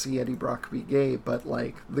want to see Eddie Brock be gay, but,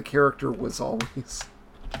 like, the character was always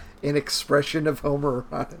an expression of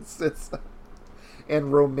homoeroticism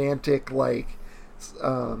and romantic, like,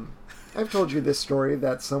 I've told you this story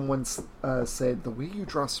that someone said, the way you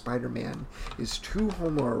draw Spider-Man is too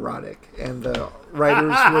homoerotic, and the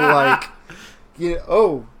writers were like,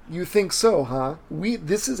 oh, you think so, huh?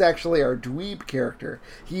 This is actually our dweeb character.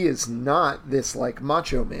 He is not this, like,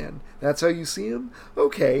 macho man. That's how you see him?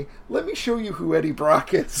 Okay, let me show you who Eddie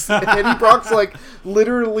Brock is. And Eddie Brock's, like,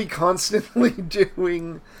 literally constantly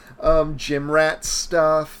doing gym rat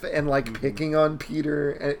stuff and, like, picking on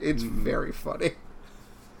Peter. It's very funny.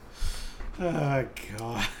 Oh,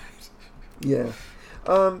 God. Yeah.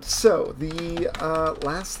 So, the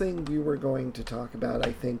last thing we were going to talk about,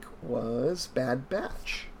 I think, was Bad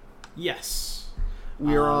Batch. Yes.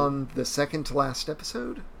 We're on the second to last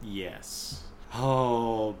episode? Yes.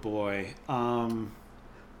 Oh, boy. How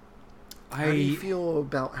do you feel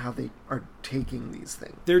about how they are taking these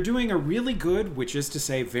things? They're doing a really good, which is to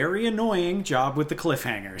say very annoying, job with the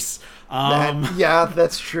cliffhangers. Yeah,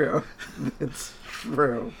 that's true. It's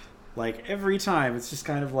true. Like, every time, it's just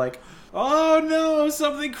kind of like, oh no,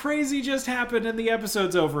 something crazy just happened and the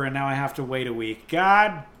episode's over and now I have to wait a week.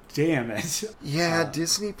 God damn it. Yeah,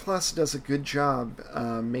 Disney Plus does a good job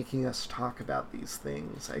making us talk about these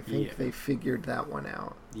things. I think they figured that one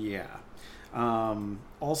out. Yeah.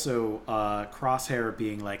 Also, Crosshair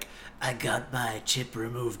being like, I got my chip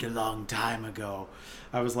removed a long time ago.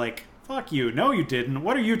 I was like, fuck you. No, you didn't.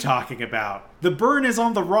 What are you talking about? The burn is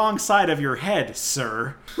on the wrong side of your head,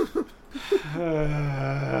 sir.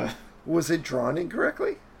 Was it drawn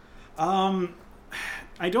incorrectly?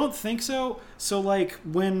 I don't think so. So, like,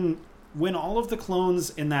 when all of the clones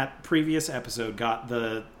in that previous episode got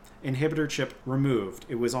the inhibitor chip removed,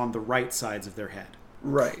 it was on the right sides of their head.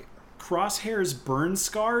 Right. Crosshair's burn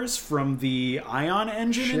scars from the ion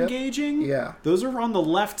engine engaging, those are on the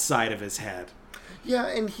left side of his head. Yeah,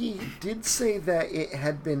 and he did say that it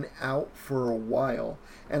had been out for a while.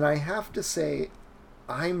 And I have to say,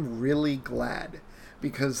 I'm really glad.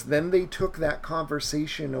 Because then they took that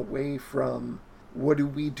conversation away from, what do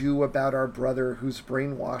we do about our brother who's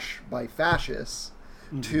brainwashed by fascists,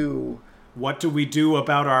 to, what do we do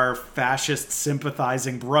about our fascist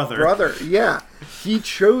sympathizing brother? Yeah. He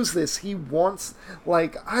chose this. He wants,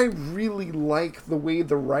 like, I really like the way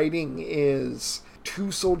the writing is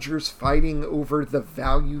two soldiers fighting over the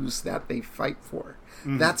values that they fight for.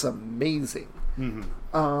 That's amazing.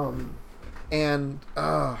 And,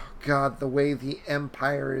 oh, God, the way the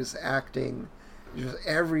Empire is acting, just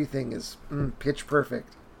everything is pitch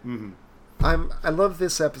perfect. I love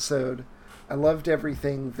this episode. I loved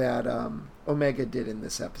everything that Omega did in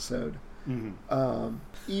this episode.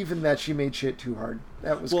 Even that she made shit too hard.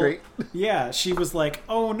 That was great. Yeah, she was like,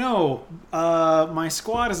 oh no, my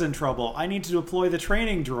squad is in trouble. I need to deploy the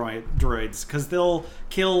training droids because they'll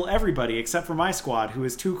kill everybody except for my squad, who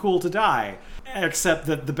is too cool to die. Except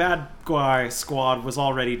that the bad guy squad was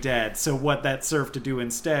already dead. So what that served to do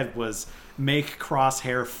instead was make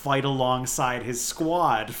Crosshair fight alongside his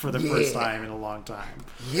squad for the first time in a long time.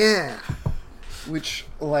 Yeah. Which,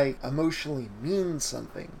 like, emotionally means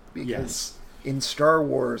something. Because in Star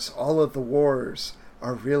Wars, all of the wars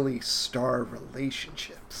are really star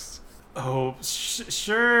relationships. Oh,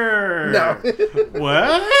 sure. No.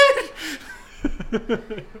 What?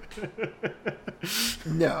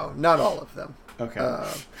 No, not all of them. Okay.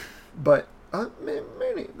 But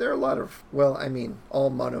many, there are a lot of, well, I mean,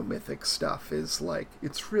 all monomythic stuff is like,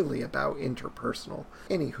 it's really about interpersonal.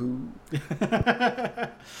 Anywho.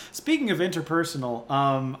 Speaking of interpersonal,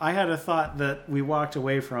 I had a thought that we walked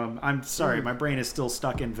away from. I'm sorry, my brain is still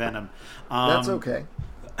stuck in Venom. That's okay.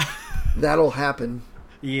 That'll happen.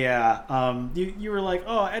 Yeah. You were like,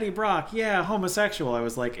 oh, Eddie Brock, yeah, homosexual. I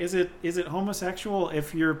was like, is it homosexual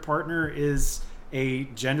if your partner is a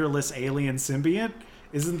genderless alien symbiont?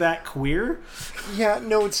 Isn't that queer? Yeah,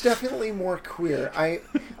 no, it's definitely more queer. I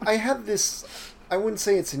had this, I wouldn't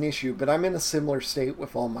say it's an issue, but I'm in a similar state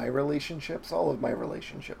with all my relationships. All of my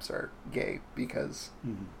relationships are gay because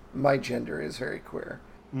my gender is very queer.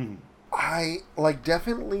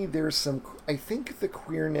 Definitely there's some, I think the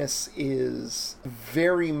queerness is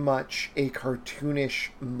very much a cartoonish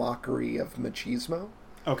mockery of machismo.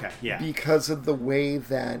 Okay, yeah. Because of the way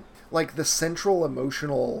that, the central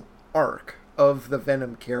emotional arc of the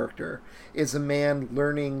Venom character is a man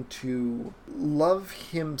learning to love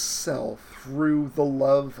himself through the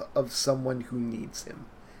love of someone who needs him.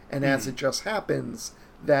 And as it just happens,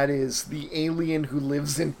 that is the alien who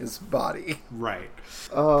lives in his body. Right.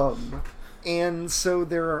 And so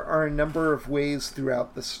there are a number of ways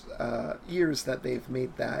throughout the years that they've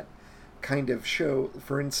made that kind of show.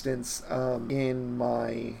 For instance, in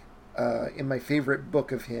my favorite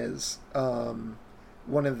book of his,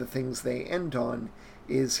 one of the things they end on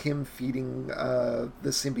is him feeding the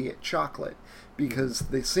symbiote chocolate, because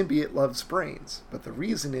the symbiote loves brains. But the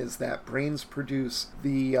reason is that brains produce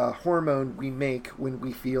the hormone we make when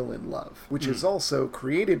we feel in love, which is also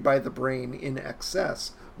created by the brain in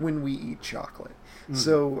excess when we eat chocolate.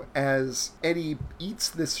 So as Eddie eats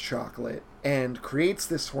this chocolate and creates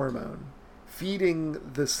this hormone, feeding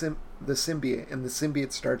the symbiote, and the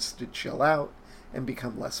symbiote starts to chill out and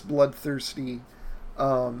become less bloodthirsty,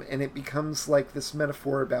 and it becomes like this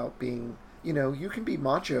metaphor about being, you can be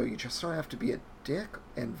macho, you just don't have to be a dick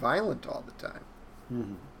and violent all the time.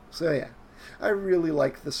 So yeah, I really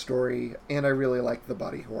like the story, and I really like the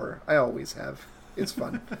body horror. I always have. It's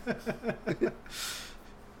fun.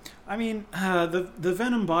 I mean, the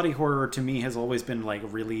Venom body horror to me has always been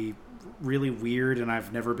really, really weird, and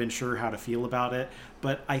I've never been sure how to feel about it.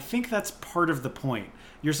 But I think that's part of the point.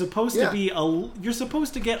 You're supposed to you're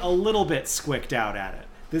supposed to get a little bit squicked out at it.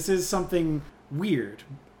 This is something weird,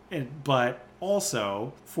 but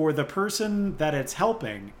also for the person that it's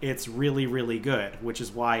helping, it's really, really good. Which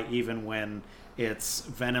is why even when it's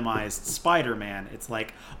Venomized Spider-Man, it's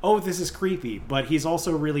like, oh, this is creepy, but he's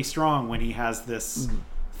also really strong when he has this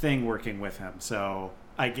thing working with him. So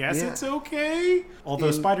I guess it's okay.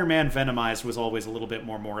 Although Spider-Man Venomized was always a little bit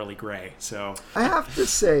more morally gray. So I have to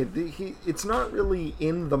say, it's not really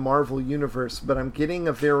in the Marvel universe, but I'm getting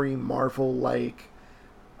a very Marvel-like,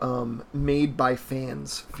 made by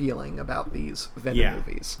fans feeling about these Venom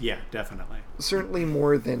movies. Yeah, definitely. Certainly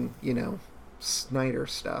more than, Snyder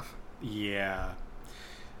stuff. Yeah.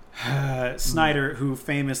 Snyder, who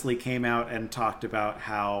famously came out and talked about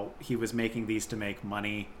how he was making these to make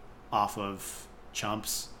money off of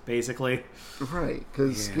chumps, basically. Right,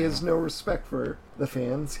 because he has no respect for the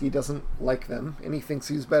fans. He doesn't like them, and he thinks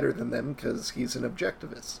he's better than them because he's an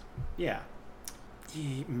objectivist. Yeah.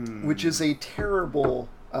 Which is a terrible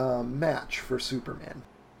match for Superman.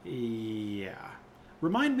 Yeah.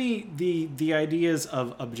 Remind me the ideas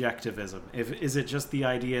of objectivism. Is it just the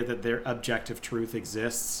idea that their objective truth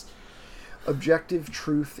exists? Objective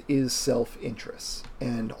truth is self-interest,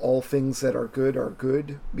 and all things that are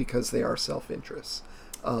good because they are self-interest.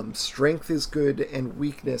 Strength is good, and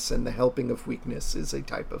weakness and the helping of weakness is a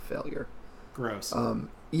type of failure. Gross.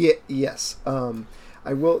 Yes.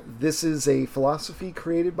 I will. This is a philosophy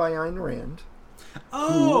created by Ayn Rand.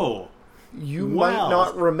 Oh! You might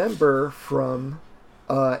not remember from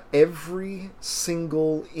every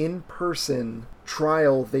single in-person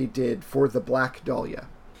trial they did for the Black Dahlia,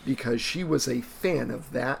 because she was a fan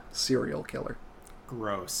of that serial killer.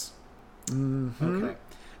 Gross. Mm-hmm. Okay.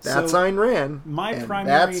 That's so Ayn Rand.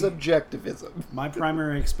 That's objectivism. My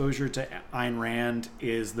primary exposure to Ayn Rand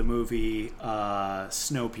is the movie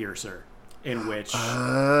Snowpiercer, in which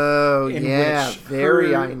very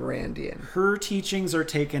Ayn Randian. Her teachings are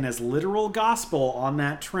taken as literal gospel on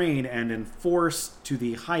that train and enforced to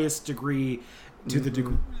the highest degree, to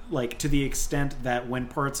the extent that when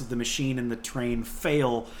parts of the machine in the train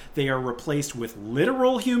fail, they are replaced with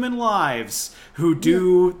literal human lives who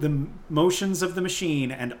do the motions of the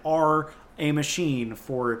machine and are a machine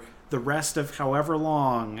for the rest of however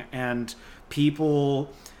long. And people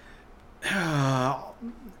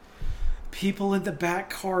in the back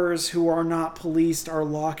cars who are not policed are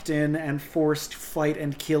locked in and forced to fight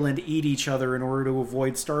and kill and eat each other in order to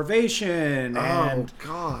avoid starvation.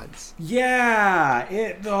 God. Yeah.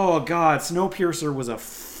 Snowpiercer was a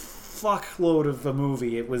fuckload of a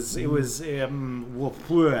movie.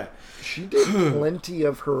 She did plenty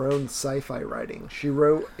of her own sci-fi writing. She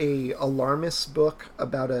wrote a alarmist book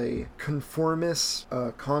about a conformist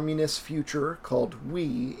communist future called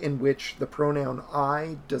We, in which the pronoun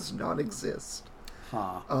I does not exist.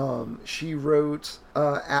 She wrote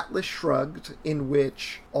Atlas Shrugged, in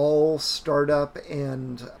which all startup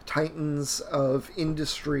and titans of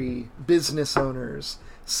industry business owners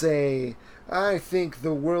say, I think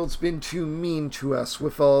the world's been too mean to us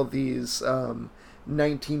with all these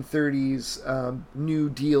 1930s New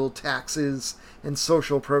Deal taxes and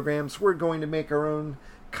social programs. We're going to make our own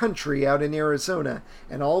country out in Arizona,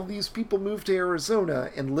 and all of these people move to Arizona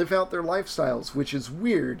and live out their lifestyles, which is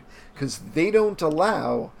weird because they don't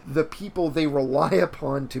allow the people they rely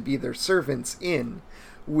upon to be their servants in,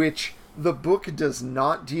 which the book does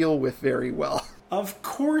not deal with very well. Of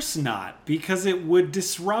course not, because it would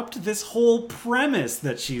disrupt this whole premise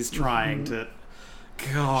that she's trying to...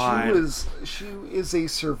 God. She is a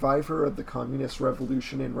survivor of the communist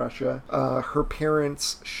revolution in Russia. Her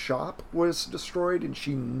parents' shop was destroyed, and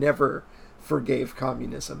she never forgave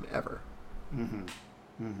communism, ever.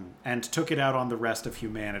 And took it out on the rest of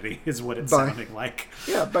humanity, is what it's sounding like.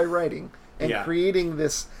 Yeah, by writing. And creating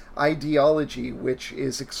this ideology, which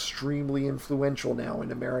is extremely influential now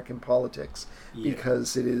in American politics,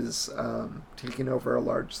 because it is taken over a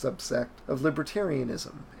large subsect of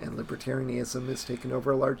libertarianism, and libertarianism is taken over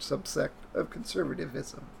a large subsect of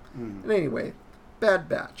conservatism. And anyway, bad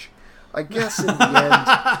batch. I guess in the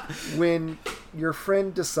end, when your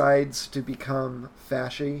friend decides to become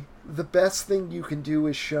fashy, the best thing you can do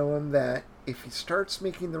is show him that if he starts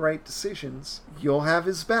making the right decisions, you'll have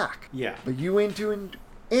his back. Yeah. But you ain't doing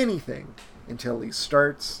anything until he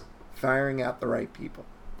starts firing at the right people.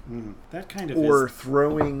 That kind of or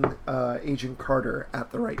throwing Agent Carter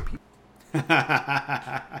at the right people.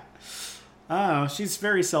 Oh, she's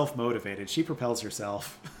very self-motivated. She propels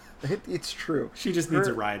herself. It's true. She just needs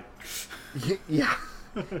a ride. Yeah.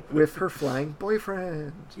 With her flying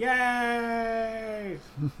boyfriend. Yay!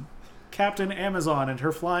 Captain Amazon and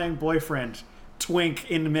her flying boyfriend,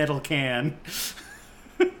 Twink in metal can.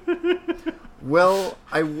 Well,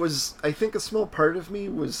 I think a small part of me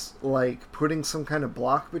was like putting some kind of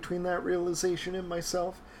block between that realization and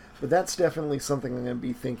myself, but that's definitely something I'm going to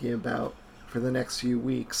be thinking about for the next few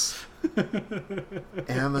weeks.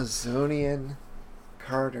 Amazonian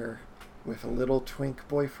Carter with a little twink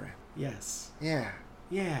boyfriend. Yes. Yeah.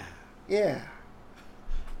 Yeah. Yeah.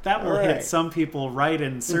 That will hit some people right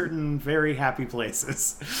in certain very happy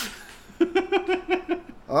places.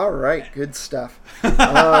 All right, good stuff.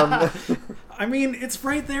 I mean, it's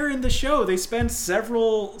right there in the show. They spend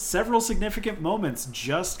several significant moments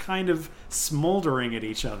just kind of smoldering at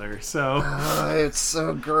each other. So it's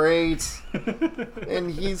so great. And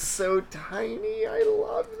he's so tiny. I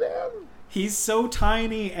love them. He's so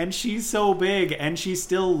tiny and she's so big, and she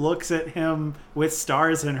still looks at him with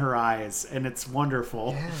stars in her eyes, and it's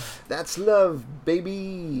wonderful. Yeah, that's love,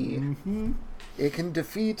 baby. It can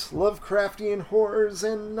defeat Lovecraftian horrors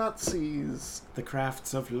and Nazis. The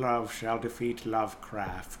crafts of love shall defeat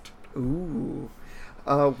Lovecraft. Ooh.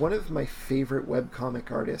 One of my favorite webcomic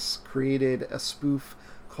artists created a spoof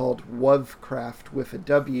called Wovecraft with a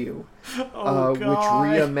W, which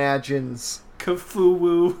reimagines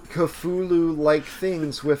Cthulhu-like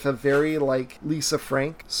things with a very, like, Lisa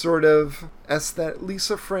Frank sort of aesthetic.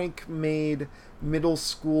 Lisa Frank made middle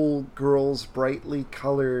school girls brightly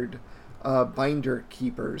colored binder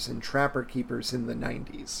keepers and trapper keepers in the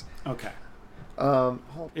 90s. Okay.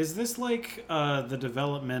 Is this like the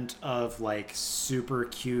development of like super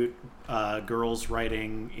cute girls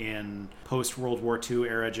writing in post-World War II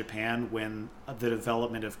era Japan when the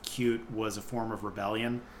development of cute was a form of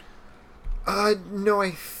rebellion? No, I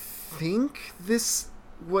think this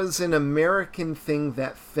was an American thing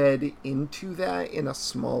that fed into that in a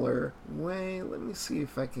smaller way. Let me see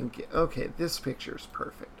if I can get... Okay, this picture's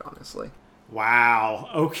perfect, honestly. Wow,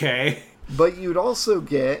 okay. But you'd also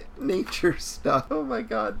get nature stuff. Oh my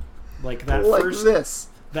god. Like that this.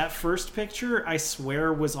 That first picture, I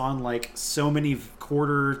swear, was on like so many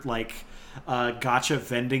quarter like gotcha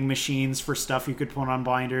vending machines for stuff you could put on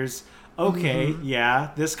binders. Okay,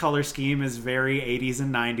 yeah, this color scheme is very 80s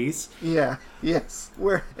and 90s. Yeah, yes.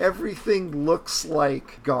 Where everything looks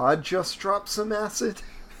like God just dropped some acid.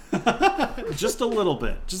 Just a little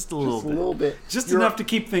bit. Just a little bit. Just enough to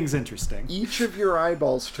keep things interesting. Each of your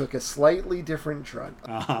eyeballs took a slightly different drug.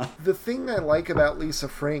 The thing I like about Lisa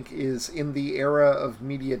Frank is in the era of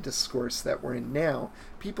media discourse that we're in now,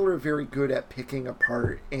 people are very good at picking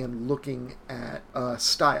apart and looking at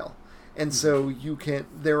style. And so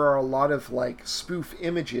there are a lot of like spoof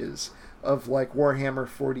images of like Warhammer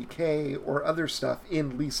 40K or other stuff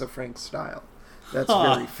in Lisa Frank's style. That's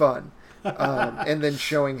very fun. And then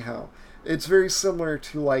showing how it's very similar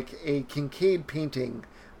to like a Kincaid painting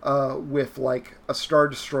with like a Star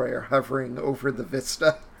Destroyer hovering over the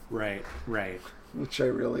vista. Right. which I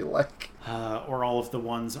really like. Or all of the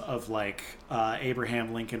ones of like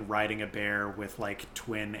Abraham Lincoln riding a bear with like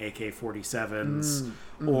twin AK-47s,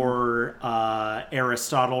 or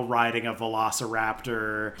Aristotle riding a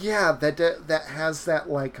velociraptor. Yeah, that has that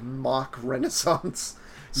like mock Renaissance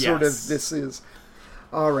sort of. This is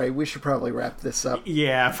all right. We should probably wrap this up.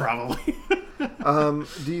 Yeah, probably. Do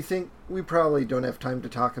you think we probably don't have time to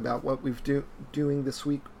talk about what we've doing this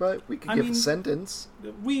week? But we could give a sentence.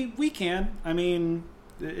 We can. I mean,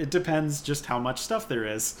 it depends just how much stuff there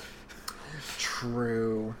is.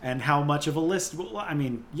 True. And how much of a list. Well, I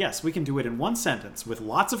mean, yes, we can do it in one sentence with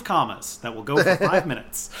lots of commas that will go for 5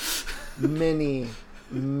 minutes. Many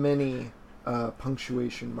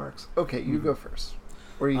punctuation marks. Okay, you go first.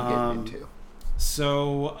 What are you getting into?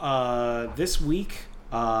 So this week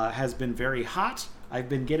has been very hot. I've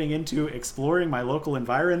been getting into exploring my local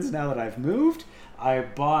environs now that I've moved. I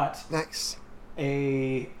bought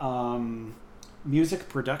a music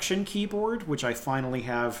production keyboard, which I finally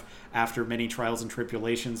have, after many trials and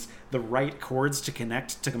tribulations, the right cords to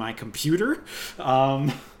connect to my computer. So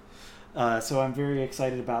I'm very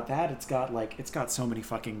excited about that. It's got so many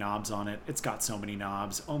fucking knobs on it. It's got so many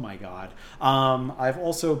knobs. Oh my god. I've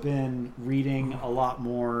also been reading a lot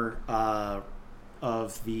more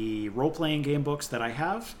of the role-playing game books that I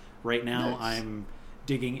have. Right now I'm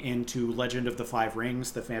digging into Legend of the Five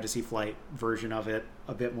Rings, the Fantasy Flight version of it,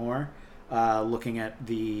 a bit more. Looking at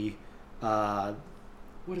the...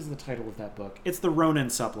 what is the title of that book? It's the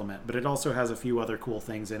Ronin supplement, but it also has a few other cool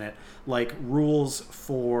things in it, like rules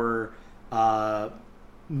for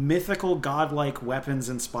mythical godlike weapons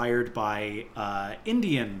inspired by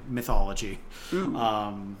Indian mythology.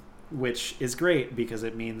 Which is great because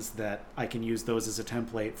it means that I can use those as a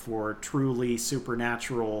template for truly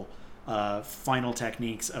supernatural final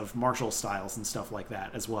techniques of martial styles and stuff like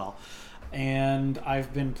that as well. And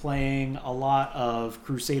I've been playing a lot of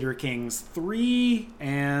Crusader Kings 3,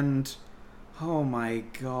 and oh my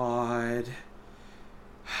god,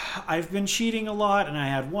 I've been cheating a lot, and I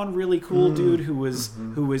had one really cool dude who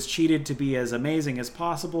was cheated to be as amazing as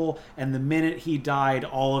possible, and the minute he died,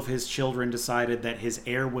 all of his children decided that his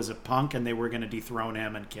heir was a punk and they were going to dethrone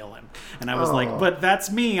him and kill him. And I was like, but that's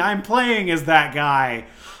me, I'm playing as that guy.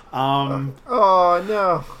 Oh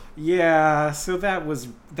no. Yeah, so that was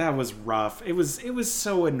rough. It was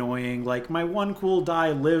so annoying. Like, my one cool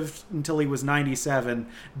guy lived until he was 97,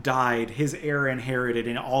 died, his heir inherited,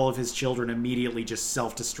 and all of his children immediately just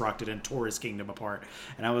self-destructed and tore his kingdom apart.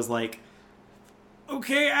 And I was like,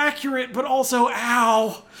 okay, accurate, but also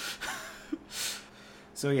ow.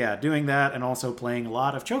 So yeah, doing that and also playing a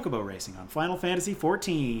lot of Chocobo Racing on Final Fantasy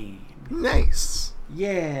XIV. Nice.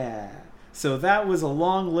 Yeah. So that was a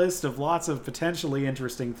long list of lots of potentially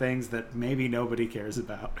interesting things that maybe nobody cares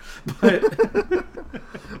about. But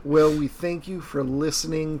well, we thank you for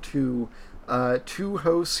listening to two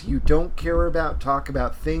hosts you don't care about talk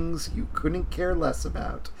about things you couldn't care less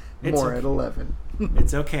about. More at 11.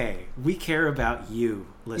 It's okay. We care about you,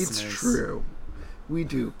 listeners. It's true. We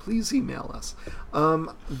do. Please email us.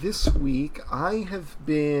 This week, I have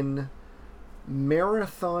been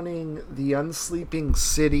marathoning The Unsleeping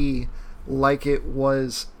City like it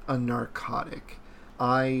was a narcotic.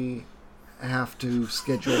 I have to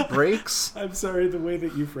schedule breaks. I'm sorry, the way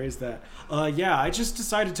that you phrased that. Yeah, I just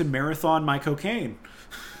decided to marathon my cocaine.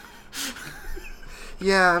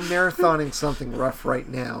 Yeah, I'm marathoning something rough right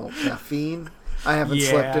now. Caffeine. I haven't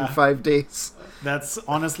slept in 5 days. That's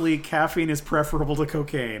honestly, caffeine is preferable to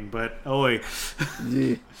cocaine, but oi.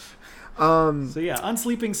 Yeah. So yeah,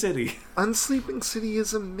 Unsleeping City. Unsleeping City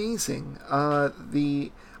is amazing.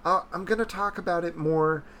 I'm going to talk about it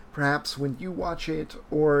more perhaps when you watch it,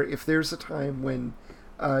 or if there's a time when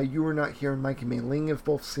you are not here and Mike and Mei Ling have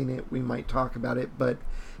both seen it, we might talk about it. But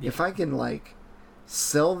if I can,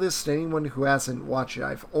 sell this to anyone who hasn't watched it,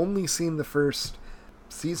 I've only seen the first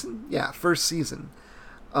season. Yeah, first season.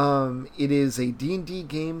 It is a D&D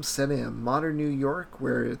game set in modern New York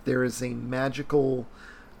where there is a magical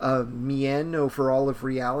mien over all of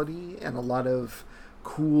reality and a lot of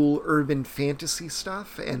cool urban fantasy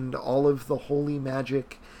stuff, and all of the holy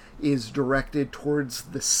magic is directed towards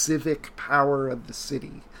the civic power of the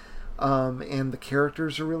city. And the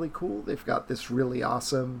characters are really cool. They've got this really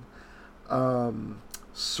awesome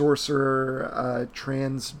sorcerer,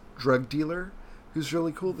 trans drug dealer who's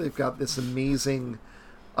really cool. They've got this amazing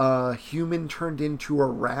human turned into a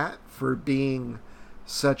rat for being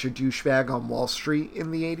such a douchebag on Wall Street in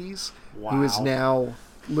the 80s. Wow. Who is now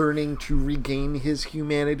learning to regain his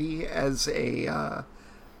humanity as a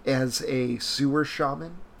sewer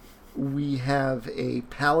shaman. We have a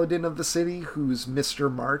paladin of the city who's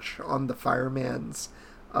Mr. March on the fireman's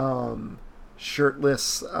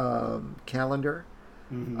shirtless calendar.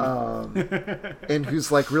 And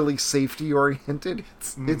who's like really safety oriented.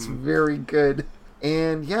 It's very good.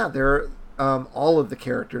 And yeah, there are all of the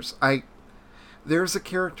characters. There's a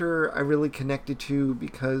character I really connected to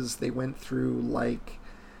because they went through like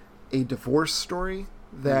a divorce story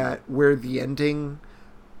where the ending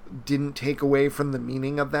didn't take away from the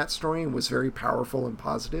meaning of that story and was very powerful and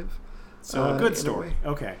positive. So a good story.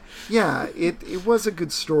 Okay. Yeah, it was a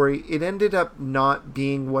good story. It ended up not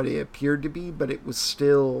being what it appeared to be, but it was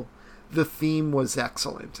still, the theme was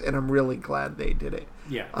excellent, and I'm really glad they did it.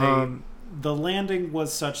 Yeah, the landing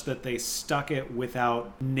was such that they stuck it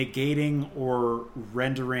without negating or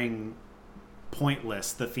rendering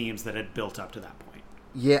pointless the themes that had built up to that point.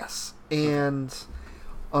 Yes, and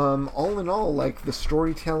all in all, like, the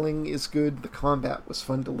storytelling is good, the combat was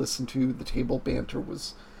fun to listen to, the table banter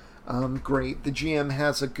was great. The GM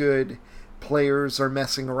has a good, players are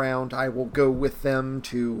messing around, I will go with them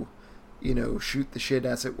to, shoot the shit,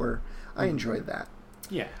 as it were. I enjoyed that.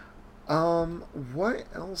 Yeah. What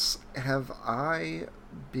else have I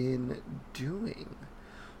been doing?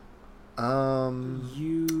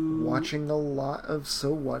 Watching a lot of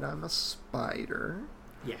So What, I'm a Spider.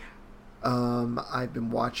 Yeah. I've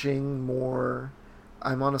been watching more.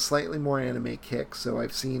 I'm on a slightly more anime kick, so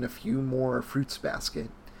I've seen a few more Fruits Basket.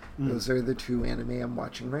 Those are the two anime I'm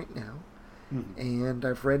watching right now. And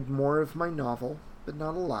I've read more of my novel, but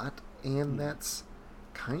not a lot. And that's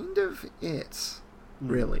kind of it,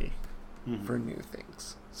 really, for new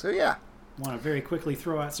things. So yeah. Want to very quickly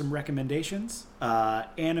throw out some recommendations.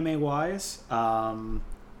 Anime-wise,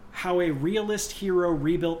 How a Realist Hero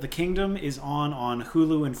Rebuilt the Kingdom is on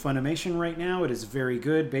Hulu and Funimation right now. It is very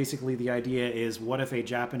good. Basically, the idea is, what if a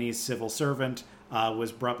Japanese civil servant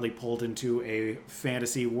was abruptly pulled into a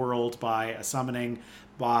fantasy world by a summoning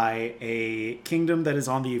by a kingdom that is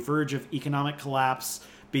on the verge of economic collapse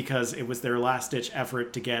because it was their last-ditch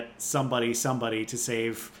effort to get somebody to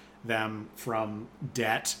save them from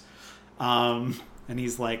debt. And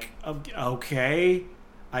he's like, okay,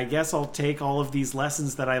 I guess I'll take all of these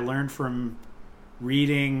lessons that I learned from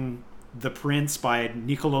reading The Prince by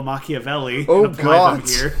Niccolo Machiavelli and apply them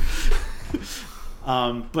here.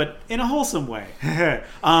 But in a wholesome way.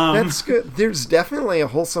 That's good. There's definitely a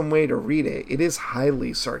wholesome way to read it. It is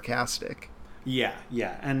highly sarcastic. Yeah.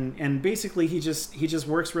 And basically he just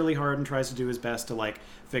works really hard and tries to do his best to like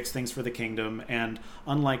fix things for the kingdom. And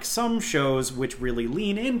unlike some shows which really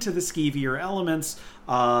lean into the skeevier elements,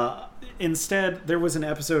 instead there was an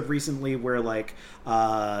episode recently where like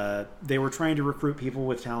they were trying to recruit people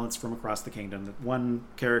with talents from across the kingdom. One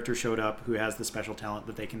character showed up who has the special talent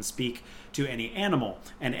that they can speak to any animal,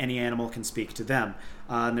 and any animal can speak to them.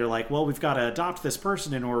 And they're like, well, we've got to adopt this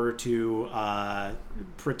person in order to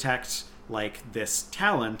protect like this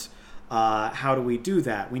talent. How do we do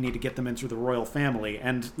that? We need to get them into the royal family.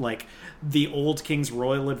 And like the old king's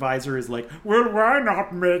royal advisor is like, well, why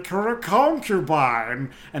not make her a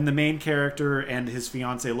concubine? And the main character and his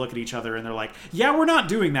fiance look at each other and they're like, yeah, we're not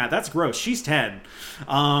doing that. That's gross. She's 10.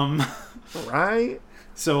 Right?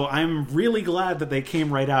 So I'm really glad that they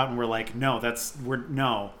came right out and were like, no,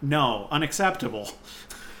 unacceptable.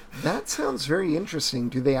 That sounds very interesting.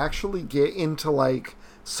 Do they actually get into like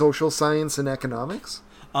social science and economics?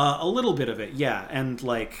 A little bit of it, yeah. And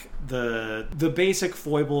like the basic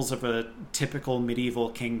foibles of a typical medieval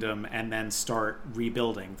kingdom, and then start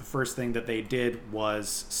rebuilding. The first thing that they did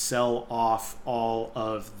was sell off all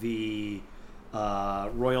of the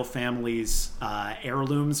royal family's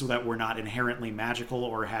heirlooms that were not inherently magical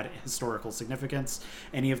or had historical significance.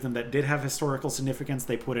 Any of them that did have historical significance,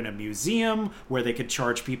 they put in a museum where they could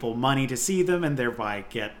charge people money to see them and thereby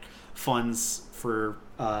get funds for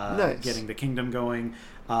getting the kingdom going.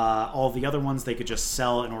 All the other ones they could just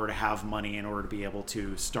sell in order to have money, in order to be able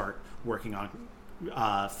to start working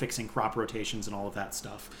on fixing crop rotations and all of that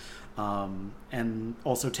stuff. And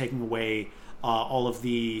also taking away all of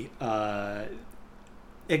the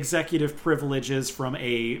executive privileges from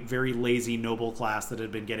a very lazy noble class that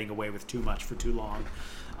had been getting away with too much for too long.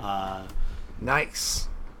 Nice.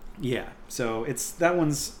 Yeah, so it's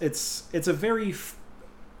a very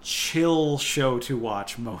chill show to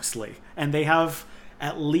watch mostly, and they have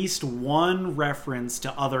at least one reference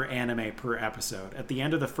to other anime per episode. At the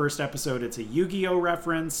end of the first episode, it's a Yu-Gi-Oh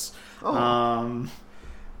reference.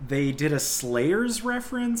 They did a Slayers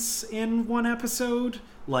reference in one episode,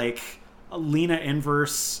 like Lena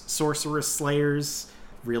Inverse, Sorceress Slayers,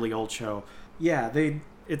 really old show. Yeah,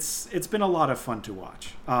 it's been a lot of fun to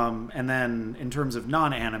watch. And then in terms of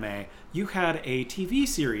non-anime, you had a TV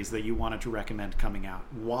series that you wanted to recommend coming out.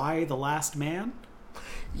 Why The Last Man?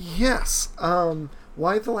 Yes.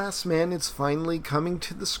 Y the Last Man is finally coming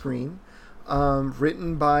to the screen,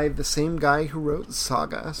 written by the same guy who wrote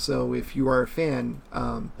Saga, so if you are a fan,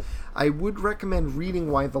 I would recommend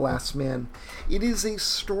reading Y the Last Man. It is a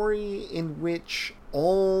story in which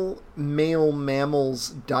all male mammals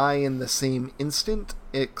die in the same instant,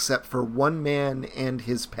 except for one man and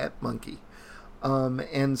his pet monkey.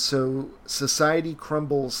 And so society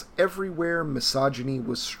crumbles everywhere misogyny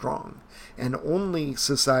was strong, and only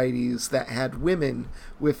societies that had women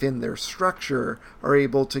within their structure are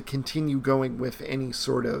able to continue going with any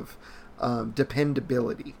sort of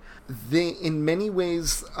dependability. In many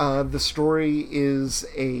ways, the story is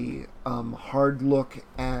a hard look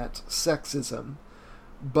at sexism,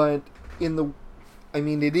 but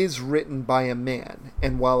it is written by a man,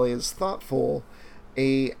 and while it is thoughtful,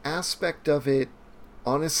 a aspect of it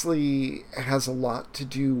honestly has a lot to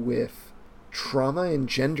do with trauma and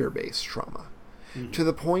gender-based trauma, to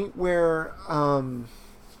the point where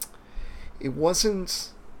it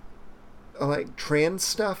wasn't like trans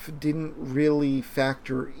stuff didn't really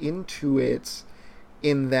factor into it,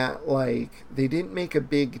 in that like they didn't make a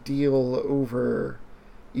big deal over,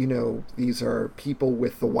 these are people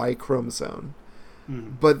with the Y chromosome.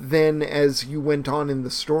 But then as you went on in the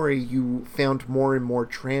story, you found more and more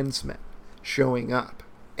trans men showing up,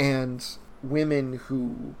 and women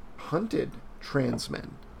who hunted trans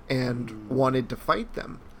men and wanted to fight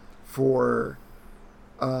them for,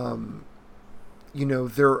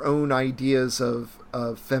 their own ideas of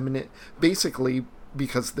feminine, basically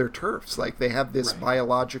because they're TERFs. Like, they have this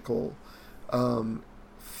biological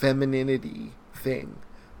femininity thing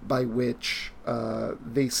by which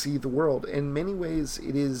they see the world. In many ways,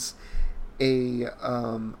 it is a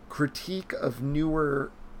critique of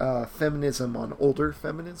newer feminism on older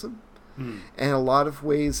feminism. And a lot of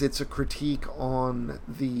ways, it's a critique on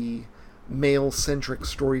the male-centric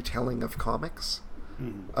storytelling of comics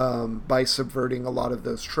by subverting a lot of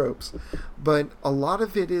those tropes. But a lot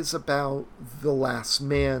of it is about the last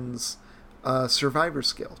man's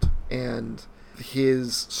survivor's guilt and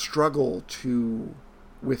his struggle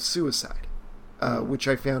with suicide, which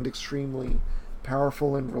I found extremely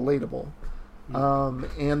powerful and relatable.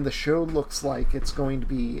 And the show looks like it's going to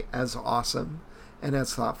be as awesome and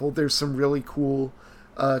as thoughtful. There's some really cool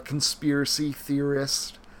conspiracy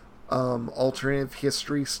theorist, alternative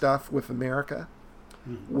history stuff with America,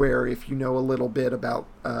 where if you know a little bit about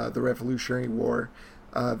the Revolutionary War,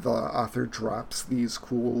 the author drops these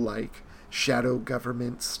cool, like, shadow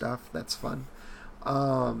government stuff. That's fun.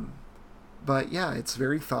 But yeah, it's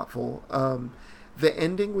very thoughtful. The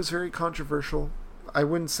ending was very controversial. I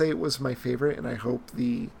wouldn't say it was my favorite, and I hope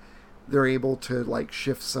they're able to like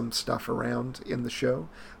shift some stuff around in the show.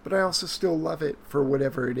 But I also still love it for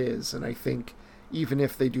whatever it is, and I think even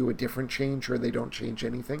if they do a different change or they don't change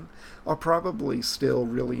anything, I'll probably still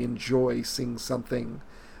really enjoy seeing something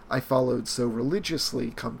I followed so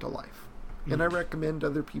religiously come to life. And I recommend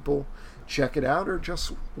other people check it out or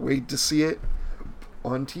just wait to see it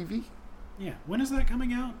on TV. Yeah. When is that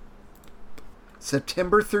coming out?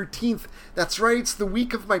 September 13th. That's right, it's the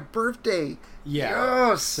week of my birthday. Yeah.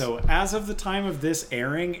 Yes! So as of the time of this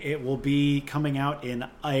airing, it will be coming out in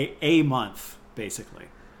a month, basically.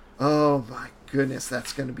 Oh my goodness,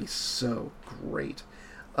 that's going to be so great.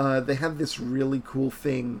 They have this really cool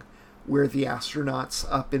thing where the astronauts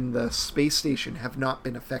up in the space station have not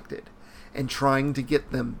been affected, and trying to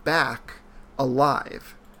get them back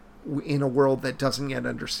alive in a world that doesn't yet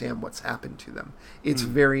understand what's happened to them. It's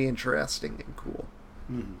very interesting and cool.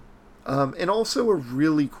 And also a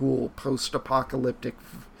really cool post-apocalyptic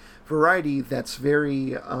variety that's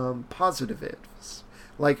very positive.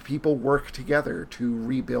 Like, people work together to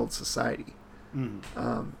rebuild society.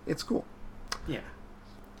 It's cool. Yeah.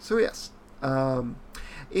 So yes,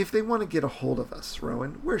 if they want to get a hold of us,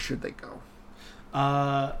 Rowan, where should they go?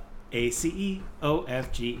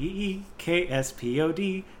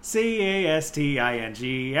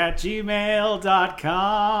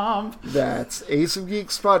 ACEOFGEEKSPODCASTING@gmail.com. That's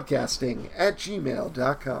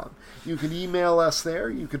aceofgeekspodcasting@gmail.com. You can email us there.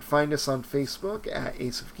 You can find us on Facebook at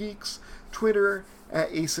Ace of Geeks, Twitter at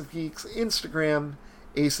Ace of Geeks, Instagram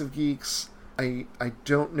Ace of Geeks. I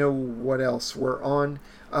don't know what else we're on.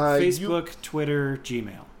 Facebook, Twitter,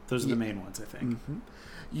 Gmail. Those are the main ones, I think.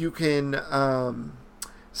 You can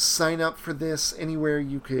sign up for this anywhere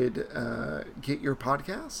you could get your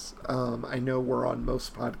podcasts. I know we're on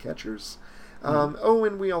most podcatchers.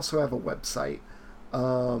 And we also have a website.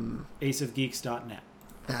 aceofgeeks.net.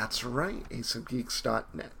 That's right,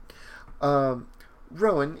 aceofgeeks.net.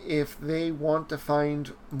 Rowan, if they want to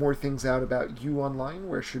find more things out about you online,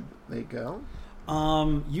 where should they go?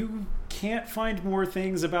 You can't find more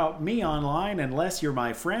things about me online unless you're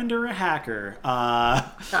my friend or a hacker.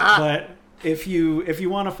 But if you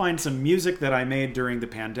want to find some music that I made during the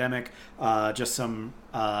pandemic, just some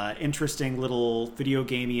interesting little video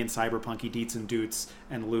gamey and cyberpunky deets and doots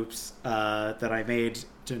and loops that I made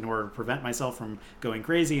in order to prevent myself from going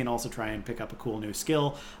crazy and also try and pick up a cool new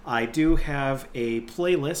skill, I do have a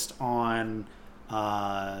playlist on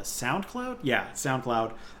SoundCloud? Yeah,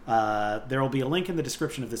 SoundCloud. There will be a link in the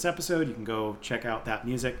description of this episode. You can go check out that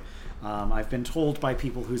music. I've been told by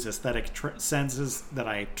people whose aesthetic senses that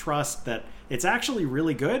I trust that it's actually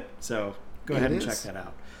really good, so go ahead and check that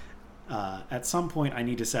out. At some point, I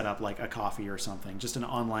need to set up like a coffee or something, just an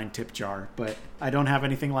online tip jar, but I don't have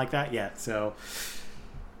anything like that yet, so...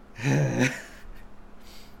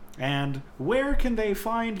 And where can they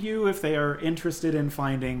find you if they are interested in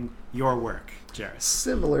finding your work, Jairus?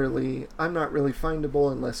 Similarly, I'm not really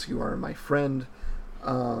findable unless you are my friend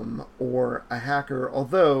or a hacker.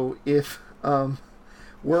 Although, if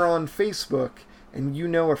we're on Facebook and you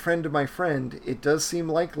know a friend of my friend, it does seem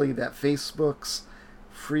likely that Facebook's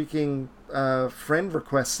freaking friend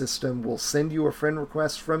request system will send you a friend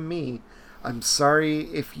request from me. I'm sorry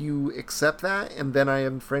if you accept that and then I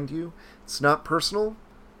unfriend you. It's not personal.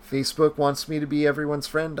 Facebook wants me to be everyone's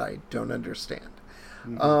friend. I don't understand.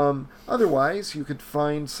 Mm-hmm. Otherwise, you could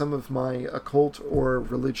find some of my occult or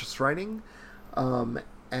religious writing at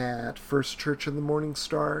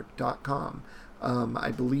firstchurchofthemorningstar.com.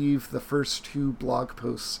 I believe the first 2 blog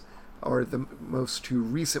posts, or the most 2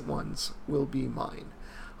 recent ones, will be mine.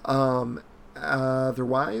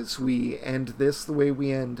 Otherwise, we end this the way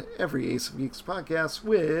we end every Ace of Geeks podcast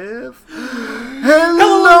with...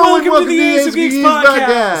 Hello and welcome to the Ace of Geeks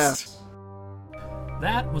podcast!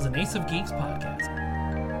 That was an Ace of Geeks podcast.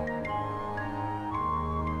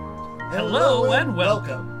 Hello and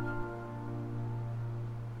welcome.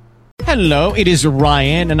 Hello, it is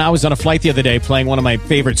Ryan, and I was on a flight the other day playing one of my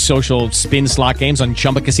favorite social spin slot games on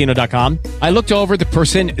ChumbaCasino.com. I looked over at the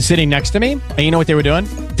person sitting next to me, and you know what they were doing?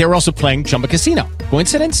 They were also playing Chumba Casino.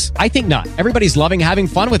 Coincidence? I think not. Everybody's loving having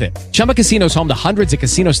fun with it. Chumba Casino is home to hundreds of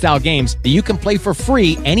casino-style games that you can play for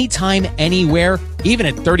free anytime, anywhere, even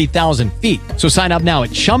at 30,000 feet. So sign up now at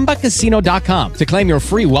ChumbaCasino.com to claim your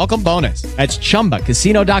free welcome bonus. That's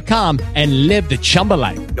ChumbaCasino.com and live the Chumba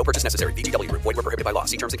life. No purchase necessary. VGW. Void where prohibited by law.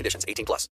 See terms and conditions. 18+.